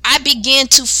 I began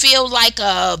to feel like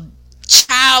a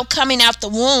child coming out the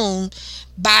womb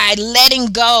by letting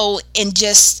go and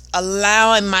just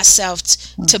allowing myself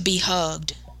to be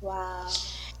hugged. Wow.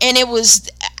 And it was,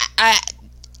 I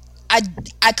I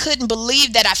I couldn't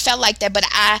believe that I felt like that. But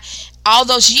all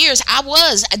those years I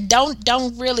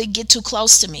don't really get too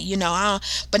close to me,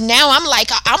 but now I'm like,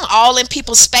 I'm all in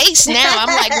people's space. Now I'm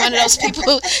like one of those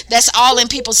people that's all in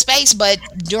people's space. But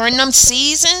during them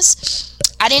seasons,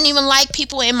 I didn't even like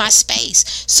people in my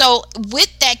space. So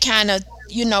with that kind of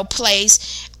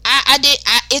place,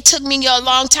 it took me a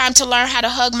long time to learn how to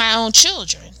hug my own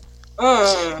children,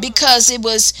 Mm. because it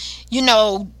was, you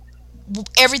know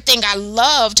everything I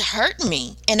loved hurt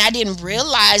me, and I didn't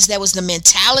realize that was the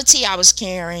mentality I was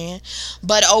carrying.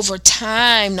 But over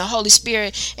time, the Holy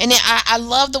Spirit, and then I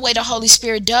love the way the Holy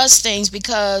Spirit does things,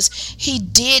 because he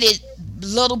did it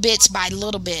little bits by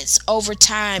little bits over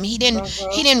time. He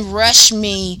didn't rush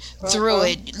me through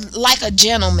Mhm. it like a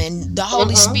gentleman. The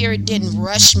Holy Mhm. Spirit didn't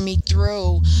rush me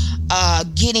through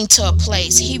getting to a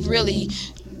place. He really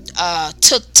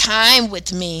took time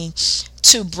with me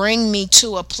to bring me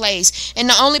to a place. And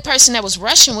the only person that was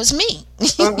rushing was me.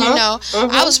 Mhm. I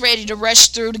Mhm. was ready to rush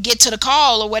through to get to the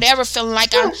call or whatever, feeling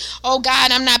like, oh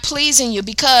God, I'm not pleasing you,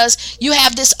 because you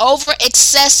have this over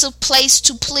excessive place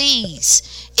to please.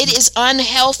 It is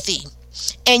unhealthy.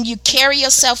 And you carry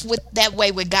yourself with that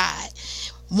way with God,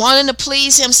 wanting to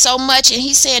please him so much. And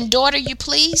he's saying, daughter, you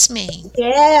please me.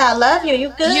 Yeah, I love you. You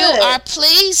You good. are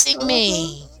pleasing Mhm.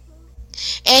 me.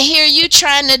 And here you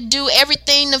trying to do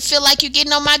everything to feel like you're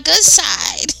getting on my good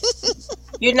side.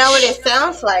 You know what it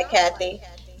sounds like, Kathy?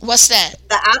 What's that?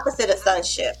 The opposite of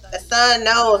sonship. The son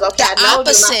knows, okay, The I know you're my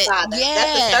opposite. father.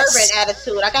 That's the servant Yes.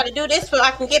 attitude. I got to do this so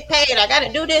I can get paid. I got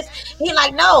to do this. He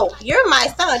like, no, you're my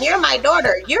son. You're my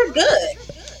daughter. You're good.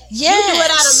 You do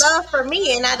it out of Yes. love for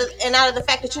me, and out of the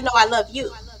fact that you know I love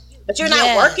you. But you're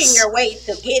not working Yes. your way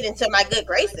to get into my good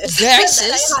graces. That ain't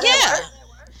Versus, how that yeah. works.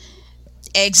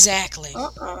 Exactly.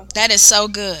 Uh-uh. That is so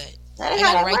good. That ain't I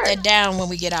how got to that write that works. down when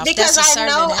we get off. Because That's a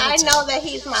servant I know attitude. that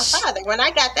he's my father. When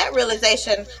I got that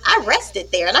realization, I rested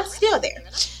there, and I'm still there.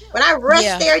 When I rest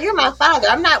Yeah. there, you're my father.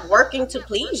 I'm not working to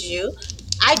please you.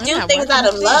 I I'm do not things working out to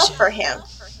of please love you. for him.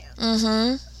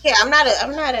 Mm-hmm. Yeah, I'm not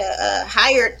a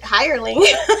hireling. No,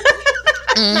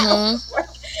 Mm-hmm.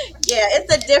 yeah,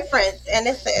 it's a difference, and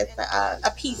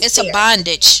a piece It's a there.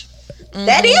 bondage.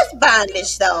 That Mm-hmm. is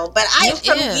bondage, though. But I It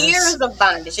from years is. of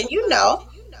bondage, and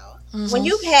when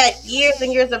you've Mm-hmm. had years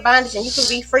and years of bondage, and you can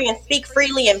be free and speak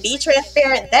freely and be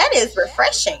transparent, that is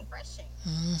refreshing.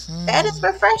 That is Mm-hmm.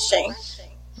 refreshing.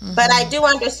 But I Mm-hmm. do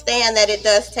understand that it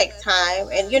does take time,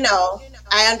 and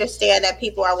I understand that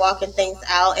people are walking things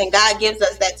out, and God gives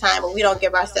us that time, but we don't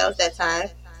give ourselves that time,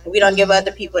 and we don't give Mm-hmm.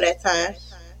 other people that time.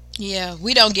 Yeah,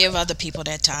 we don't give other people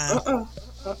that time. Mm-mm.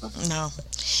 No.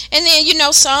 And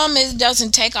then some it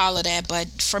doesn't take all of that, but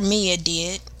for me it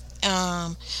did.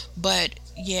 But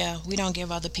yeah, we don't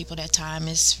give other people that time.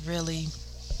 It's really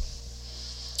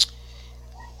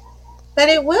But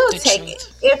it will the take it.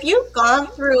 truth. If you've gone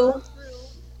through,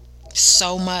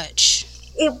 So much.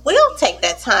 it will take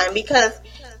that time because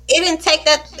it didn't take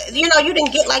that, you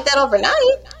didn't get like that overnight.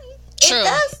 It True.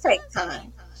 does take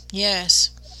time. Yes.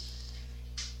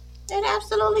 It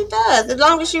absolutely does. As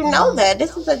long as you know that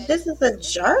this is a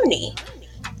journey.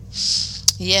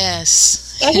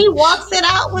 Yes. And he walks it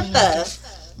out with us.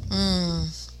 Mm.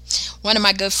 One of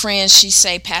my good friends, she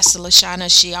say, Pastor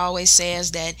Lashana, she always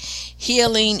says that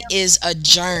healing is a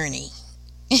journey.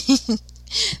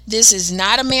 This is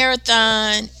not a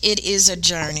marathon. It is a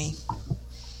journey.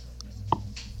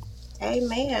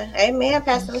 Amen. Amen,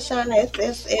 Pastor LaShawn. It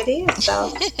is,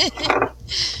 so.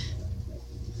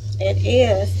 It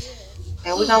is.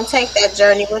 And we're going to take that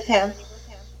journey with him.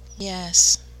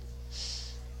 Yes.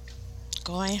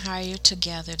 Going higher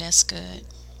together. That's good.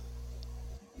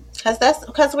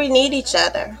 Because we need each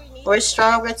other. We're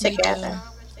stronger We do. together.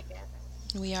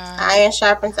 We are. Iron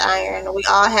sharpens iron. We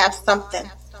all have something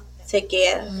to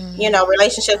give.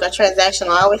 Relationships are transactional.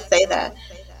 I always say that.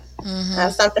 I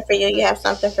have Mhm. something for you. You have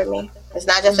something for me. It's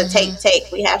not just a Mhm.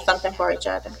 take. We have something for each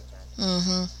other.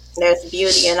 Mhm. There's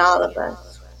beauty in all of us.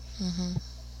 Mhm.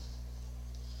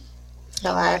 So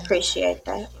I Amen. appreciate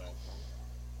that.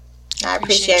 I I appreciate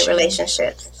appreciate you.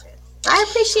 relationships. I I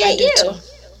appreciate do you. too.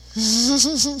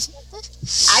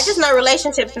 I just know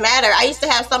relationships matter. I used to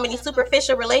have so many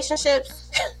superficial relationships.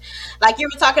 Like you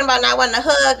were talking about not wanting to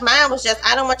hug. Mine was just,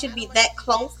 I don't want you to be that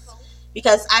close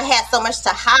because I had so much to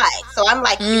hide. So I'm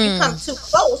like, if you come Mm. too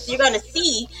close, you're going to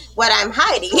see what I'm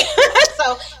hiding.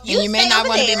 So And you you may stay not over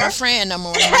want to be my there. friend no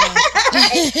more. Yeah.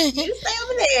 You stay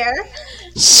over there.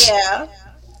 Yeah.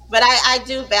 But I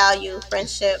do value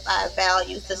friendship. I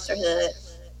value sisterhood.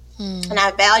 And Mm. I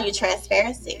value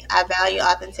transparency. I value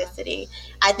authenticity.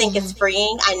 I think it's Mhm.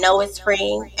 freeing. I know it's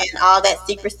freeing. And all that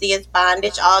secrecy is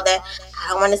bondage. All that, I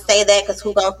don't want to say that because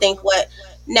who going to think what?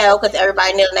 No, because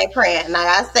everybody kneeling they praying. And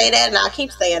I say that and I'll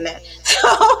keep saying that.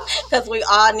 So, because we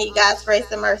all need God's grace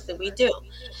and mercy. We do.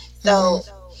 Mhm. So,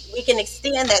 we can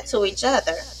extend that to each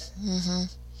other. Mhm.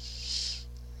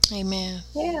 Amen.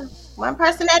 Yeah. One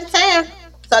person at a time.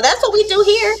 So, that's what we do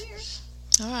here.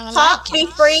 Oh, I Talk, like it.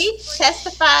 be free,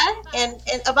 testify, and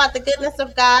about the goodness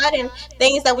of God and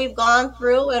things that we've gone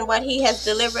through and what He has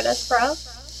delivered us from,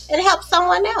 and help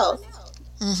someone else.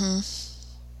 Mhm.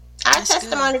 Our That's good.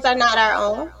 testimonies are not our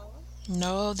own.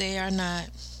 No, they are not.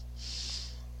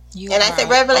 You And I say are an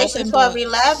Revelation open 12, book.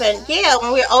 11. Yeah,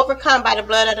 when we're overcome by the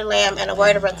blood of the Lamb and the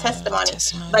word of our testimony.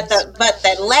 But Testimonies.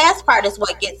 the last part is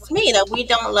what gets me, that we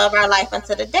don't love our life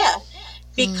unto the death.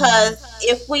 Mm. Because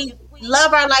if we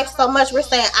love our life so much, we're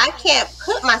saying, I can't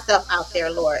put myself out there,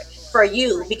 Lord, for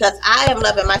you because I am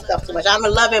loving myself too much. I'm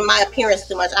loving my appearance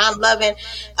too much. I'm loving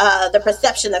the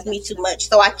perception of me too much.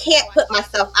 So I can't put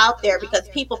myself out there because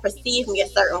people perceive me a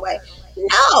certain way.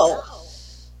 No,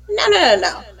 no, no, no,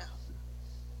 no.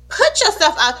 Put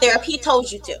yourself out there if he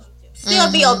told you to. Still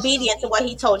be Mhm. obedient to what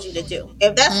he told you to do.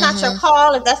 If that's not your Mhm.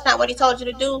 call, if that's not what he told you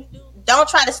to do, don't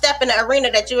try to step in the arena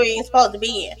that you ain't supposed to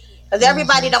be in. Because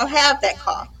everybody Mhm. don't have that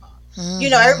call.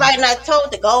 Mhm. Everybody not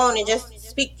told to go on and just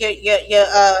speak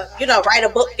write a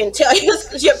book and tell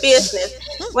your business.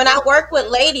 When I work with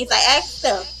ladies, I ask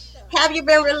them, have you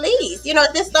been released? Is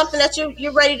this something that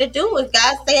you're ready to do? Is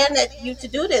God saying that you to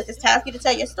do this? It's time for you to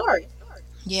tell your story.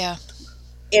 Yeah.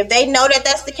 If they know that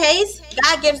that's the case,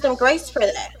 God gives them grace for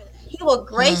that. He will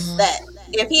grace Mhm. that.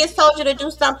 If he has told you to do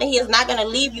something, he is not going to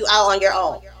leave you out on your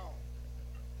own.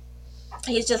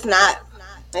 He's just not.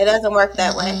 It doesn't work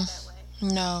that way.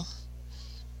 Mm-mm. No.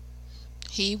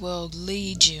 He will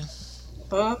lead you.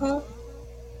 Mm-hmm.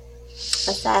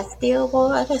 Beside still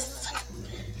waters.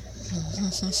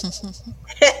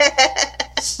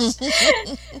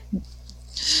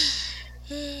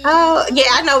 Oh, yeah,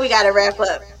 I know we got to wrap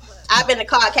up. I've been to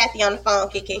call Kathy on the phone,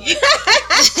 Kiki.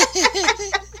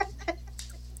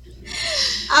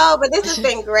 Oh, but this has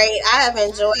been great. I have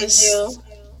enjoyed It's, you.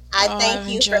 I oh, I've thank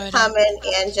you for enjoyed it. coming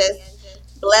and just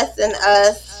blessing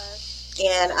us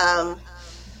and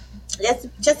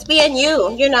just being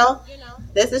you.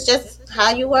 This is just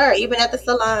how you were, even at the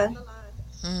salon.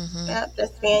 Mhm. Yep,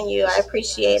 just being you. I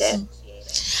appreciate it.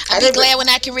 I'll I be did glad when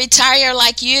I can retire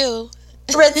like you.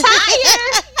 retire.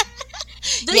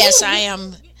 Do Yes, you, I you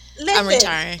am. I'm listen?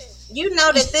 retiring. You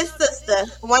know that this sister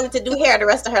wanted to do hair the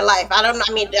rest of her life. I don't know.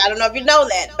 I mean, I don't know if you know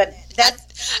that, but I,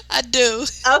 that's I do.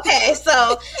 okay. So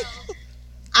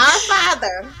our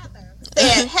Father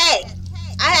said, "Hey,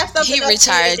 I have something He else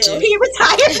for you to retired do. you. He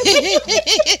retired me.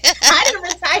 I didn't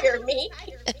retire me.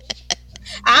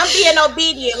 I'm being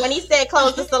obedient when he said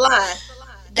close the salon.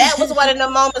 That was one of the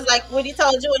moments like when he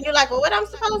told you and you're like, well, what I'm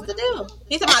supposed to do?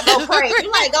 He said, "My go pray."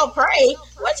 You like go pray?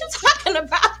 What you talking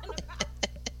about?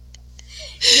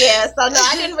 Yeah, so no,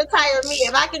 I didn't retire me.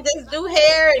 If I can just do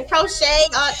hair and crochet,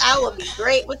 I would be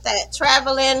great with that.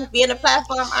 Traveling, being a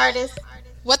platform artist.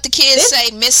 What the kids This say,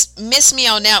 miss me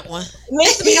on that one.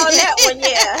 missed me on that one,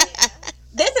 yeah.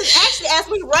 This is actually as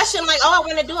we rushing like, oh, I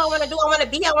want to do, I want to do, I want to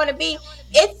be, I want to be.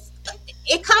 It's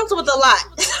it comes with a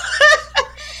lot.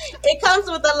 It comes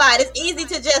with a lot. It's easy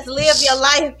to just live your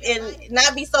life and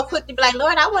not be so quick to be like,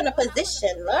 Lord, I want a position.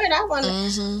 Lord, I want.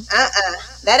 Hmm.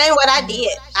 That ain't what I did.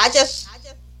 I just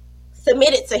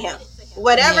submitted to Him.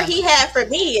 Whatever Yeah. He had for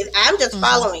me, I'm just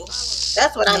following.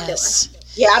 That's what I'm doing. Yes.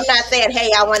 Yeah, I'm not saying, hey,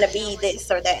 I want to be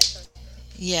this or that.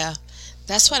 Yeah.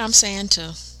 That's what I'm saying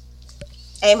too.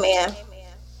 Amen.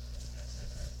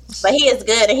 But He is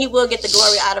good and He will get the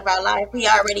glory out of our life. He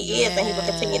already is and He will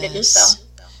continue to do so. Yes.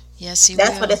 Yes, he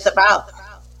That's what will. it's about.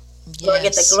 Lord,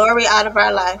 get the Yes. glory out of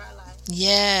our life.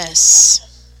 Yes.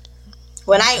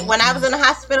 When I was in the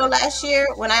hospital last year,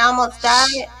 when I almost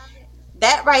died,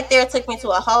 that right there took me to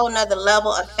a whole nother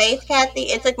level of faith,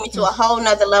 Kathy. It took me to a whole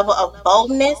nother level of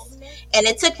boldness. And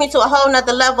it took me to a whole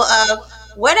nother level of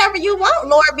whatever you want,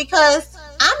 Lord, because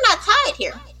I'm not tied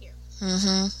here.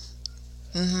 Mhm.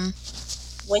 Mhm.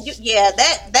 When you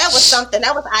that was something.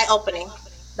 That was eye opening.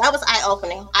 That was eye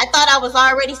opening. I thought I was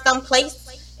already someplace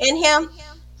in Him.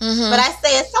 But Mhm. I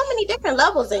say it's so many different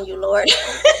levels in you, Lord.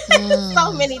 So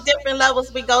Mm. many different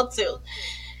levels we go to.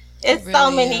 It It's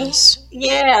so really many. is.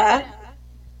 Yeah.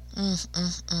 Mm,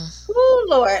 mm, mm. Ooh,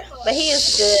 Lord. But He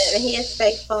is good and He is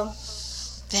faithful.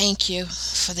 Thank you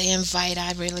for the invite.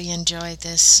 I really enjoyed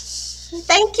this.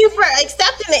 Thank you for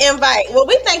accepting the invite. Well,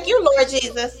 we thank you, Lord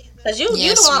Jesus, because you the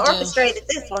Yes, we one do. orchestrated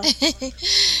this one.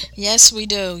 Yes, we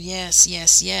do. Yes,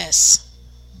 yes, yes.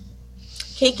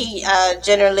 Kiki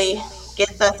generally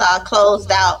gets us all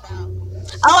closed out.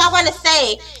 Oh, I want to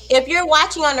say, if you're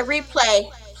watching on the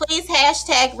replay, please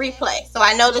hashtag replay so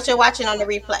I know that you're watching on the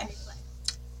replay.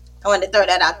 I want to throw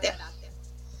that out there.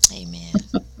 Amen.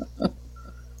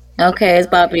 Okay, it's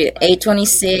about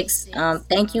 8:26.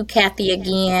 Thank you, Kathy,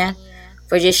 again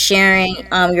for just sharing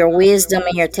your wisdom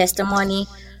and your testimony.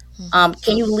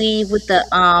 Can you leave with the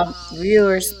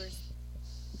viewers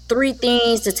three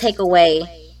things to take away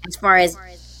as far as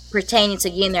pertaining to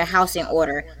getting their house in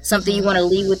order? Something you want to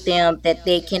leave with them that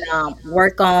they can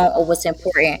work on, or what's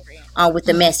important with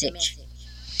the message.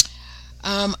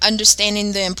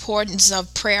 Understanding the importance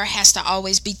of prayer has to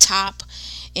always be top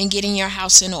in getting your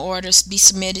house in order. Be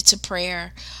submitted to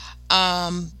prayer.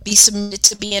 Be submitted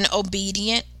to being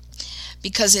obedient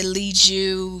because it leads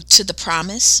you to the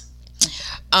promise.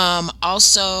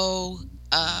 Also,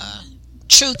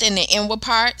 truth in the inward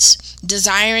parts,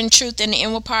 desiring truth in the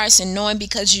inward parts, and knowing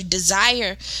because you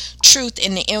desire truth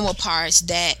in the inward parts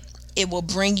that it will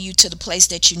bring you to the place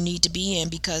that you need to be in,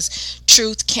 because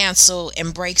truth cancel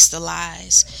and breaks the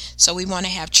lies. So we want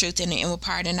to have truth in the inward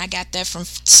part, and I got that from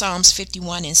Psalms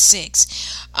 51 and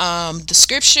 6. The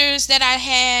scriptures that I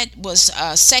had was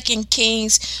 2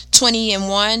 Kings 20 and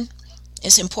 1.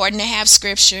 It's important to have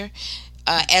scripture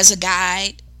as a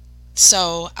guide.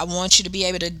 So I want you to be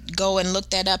able to go and look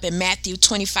that up in Matthew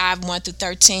 25, 1 through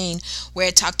 13, where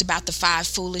it talked about the five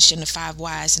foolish and the five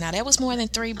wise. Now, that was more than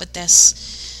three, but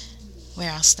that's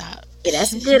where I'll stop. Yeah,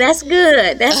 that's good. That's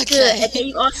good. That's good. And can Okay.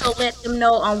 you also let them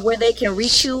know where they can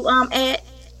reach you at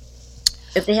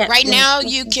if they have Right any now,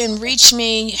 you questions? can reach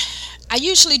me. I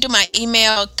usually do my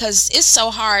email because it's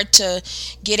so hard to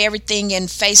get everything in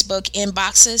Facebook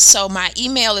inboxes. So my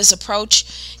email is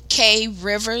approach K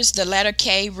Rivers, the letter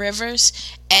K Rivers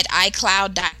at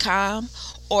iCloud.com,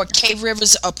 or K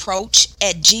Rivers Approach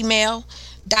at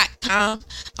gmail.com.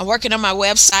 I'm working on my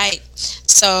website,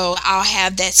 so I'll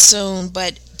have that soon.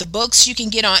 But the books you can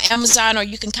get on Amazon, or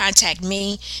you can contact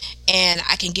me and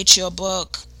I can get you a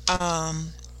book,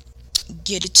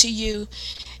 get it to you,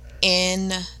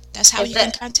 and that's how Is you can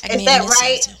that contact is me in that this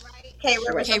right? season. K Right.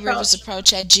 Rivers K Rivers approach.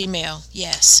 Approach at Gmail.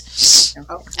 Yes. I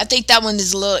Okay. think that one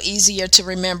is a little easier to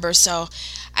remember, so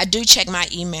I do check my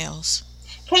emails.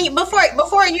 Can you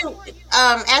before you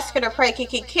ask her to pray,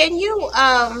 Kiki? Can you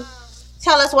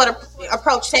tell us what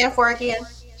approach stand for again?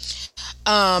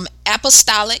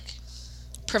 Apostolic,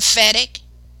 prophetic,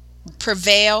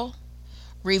 prevail,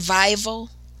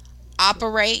 revival,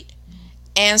 operate,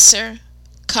 answer,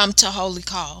 come to holy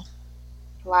call.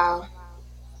 Wow,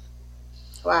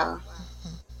 wow,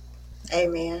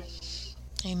 amen.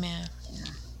 Amen.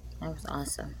 That was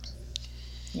awesome.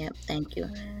 Yep. Thank you.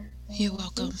 You're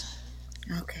welcome.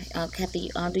 Okay.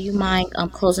 Kathy, do you mind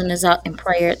closing us out in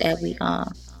prayer that we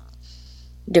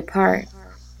depart?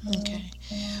 Okay.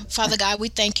 Father God, we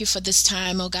thank you for this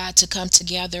time, oh God, to come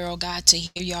together, oh God, to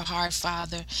hear your heart,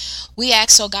 Father. We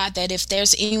ask, oh God, that if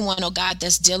there's anyone, oh God,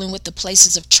 that's dealing with the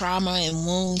places of trauma and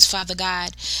wounds, Father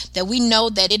God, that we know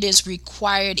that it is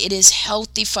required, it is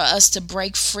healthy for us to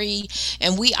break free,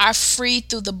 and we are free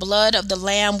through the blood of the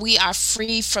Lamb. We are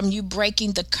free from you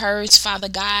breaking the curse, Father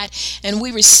God, and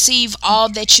we receive all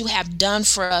that you have done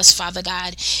for us, Father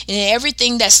God, and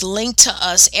everything that's linked to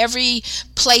us, every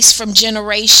place from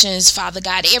generations, Father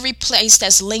God, every place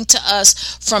that's linked to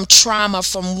us from trauma,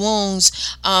 from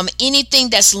wounds, anything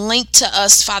that's linked to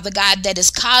us, Father God, that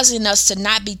is causing us to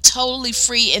not be totally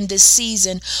free in this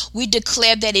season. We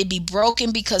declare that it be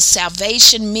broken, because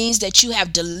salvation means that you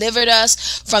have delivered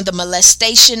us from the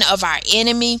molestation of our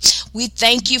enemy. We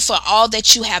thank you for all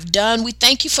that you have done. We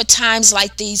thank you for times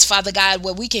like these, Father God,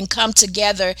 where we can come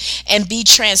together and be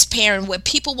transparent, where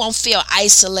people won't feel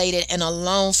isolated and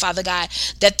alone, Father God,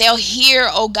 that they'll hear,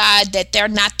 oh God, that they're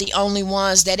not the only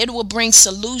ones, that it will bring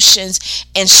solutions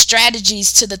and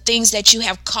strategies to the things that you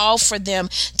have called for them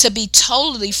to be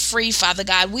totally free, Father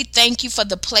God. We thank you for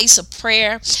the place of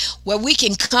prayer where we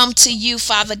can come to you,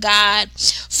 Father God,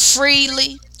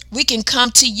 freely. We can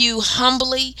come to you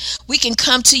humbly. We can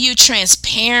come to you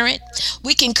transparent.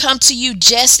 We can come to you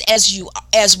just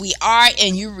as we are,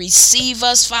 and you receive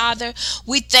us, Father.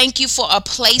 We thank you for a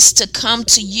place to come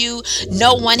to you.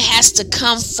 No one has to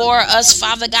come for us,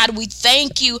 Father God. We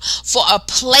thank you for a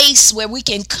place where we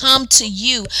can come to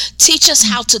you. Teach us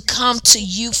how to come to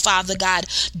you, Father God.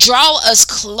 Draw us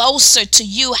closer to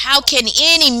you. How can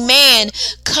any man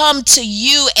come to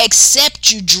you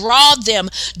except you draw them?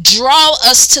 Draw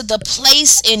us to the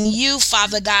place in you,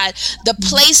 Father God, the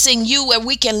place in you where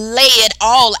we can lay it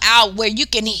all out, where you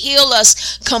can heal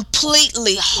us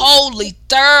completely, wholly,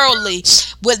 thoroughly,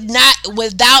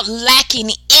 without lacking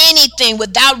anything,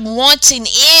 without wanting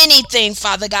anything,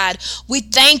 Father God. We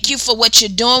thank you for what you're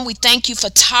doing. We thank you for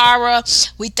Tara.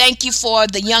 We thank you for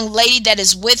the young lady that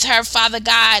is with her, Father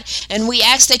God. And we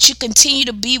ask that you continue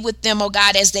to be with them, oh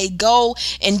God, as they go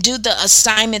and do the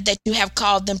assignment that you have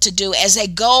called them to do, as they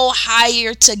go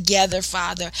higher together,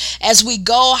 Father, as we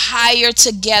go higher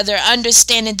together,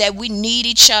 understanding that we need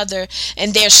each other,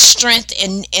 and there's strength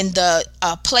in the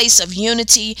place of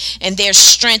unity, and there's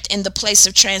strength in the place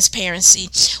of transparency.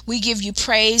 We give you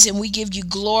praise, and we give you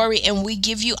glory, and we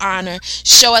give you honor.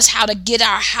 Show us how to get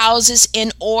our houses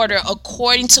in order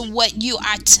according to what you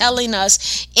are telling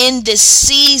us in this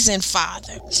season,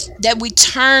 Father, that we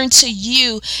turn to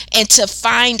you and to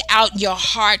find out your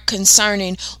heart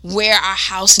concerning where our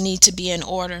house needs to be in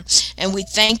order. And we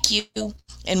thank you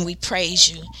and we praise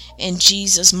you in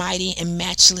Jesus' mighty and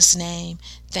matchless name.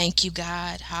 Thank you,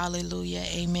 God. Hallelujah.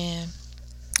 Amen.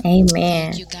 Thank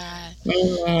Amen. you, God.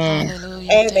 Amen. Hallelujah.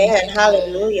 Thank Amen. you, God.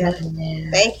 Hallelujah.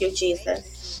 Amen. Thank you,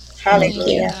 Jesus. Thank Thank you,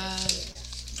 you. Hallelujah. God.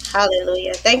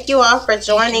 Hallelujah. Thank you all for Thank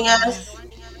you, joining God. us.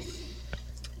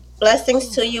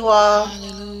 Blessings Whew. to you all.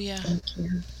 Hallelujah. Thank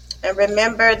you. And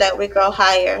remember that we grow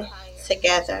higher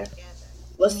together.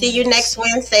 We'll see you next Yes.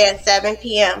 Wednesday at 7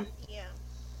 p.m.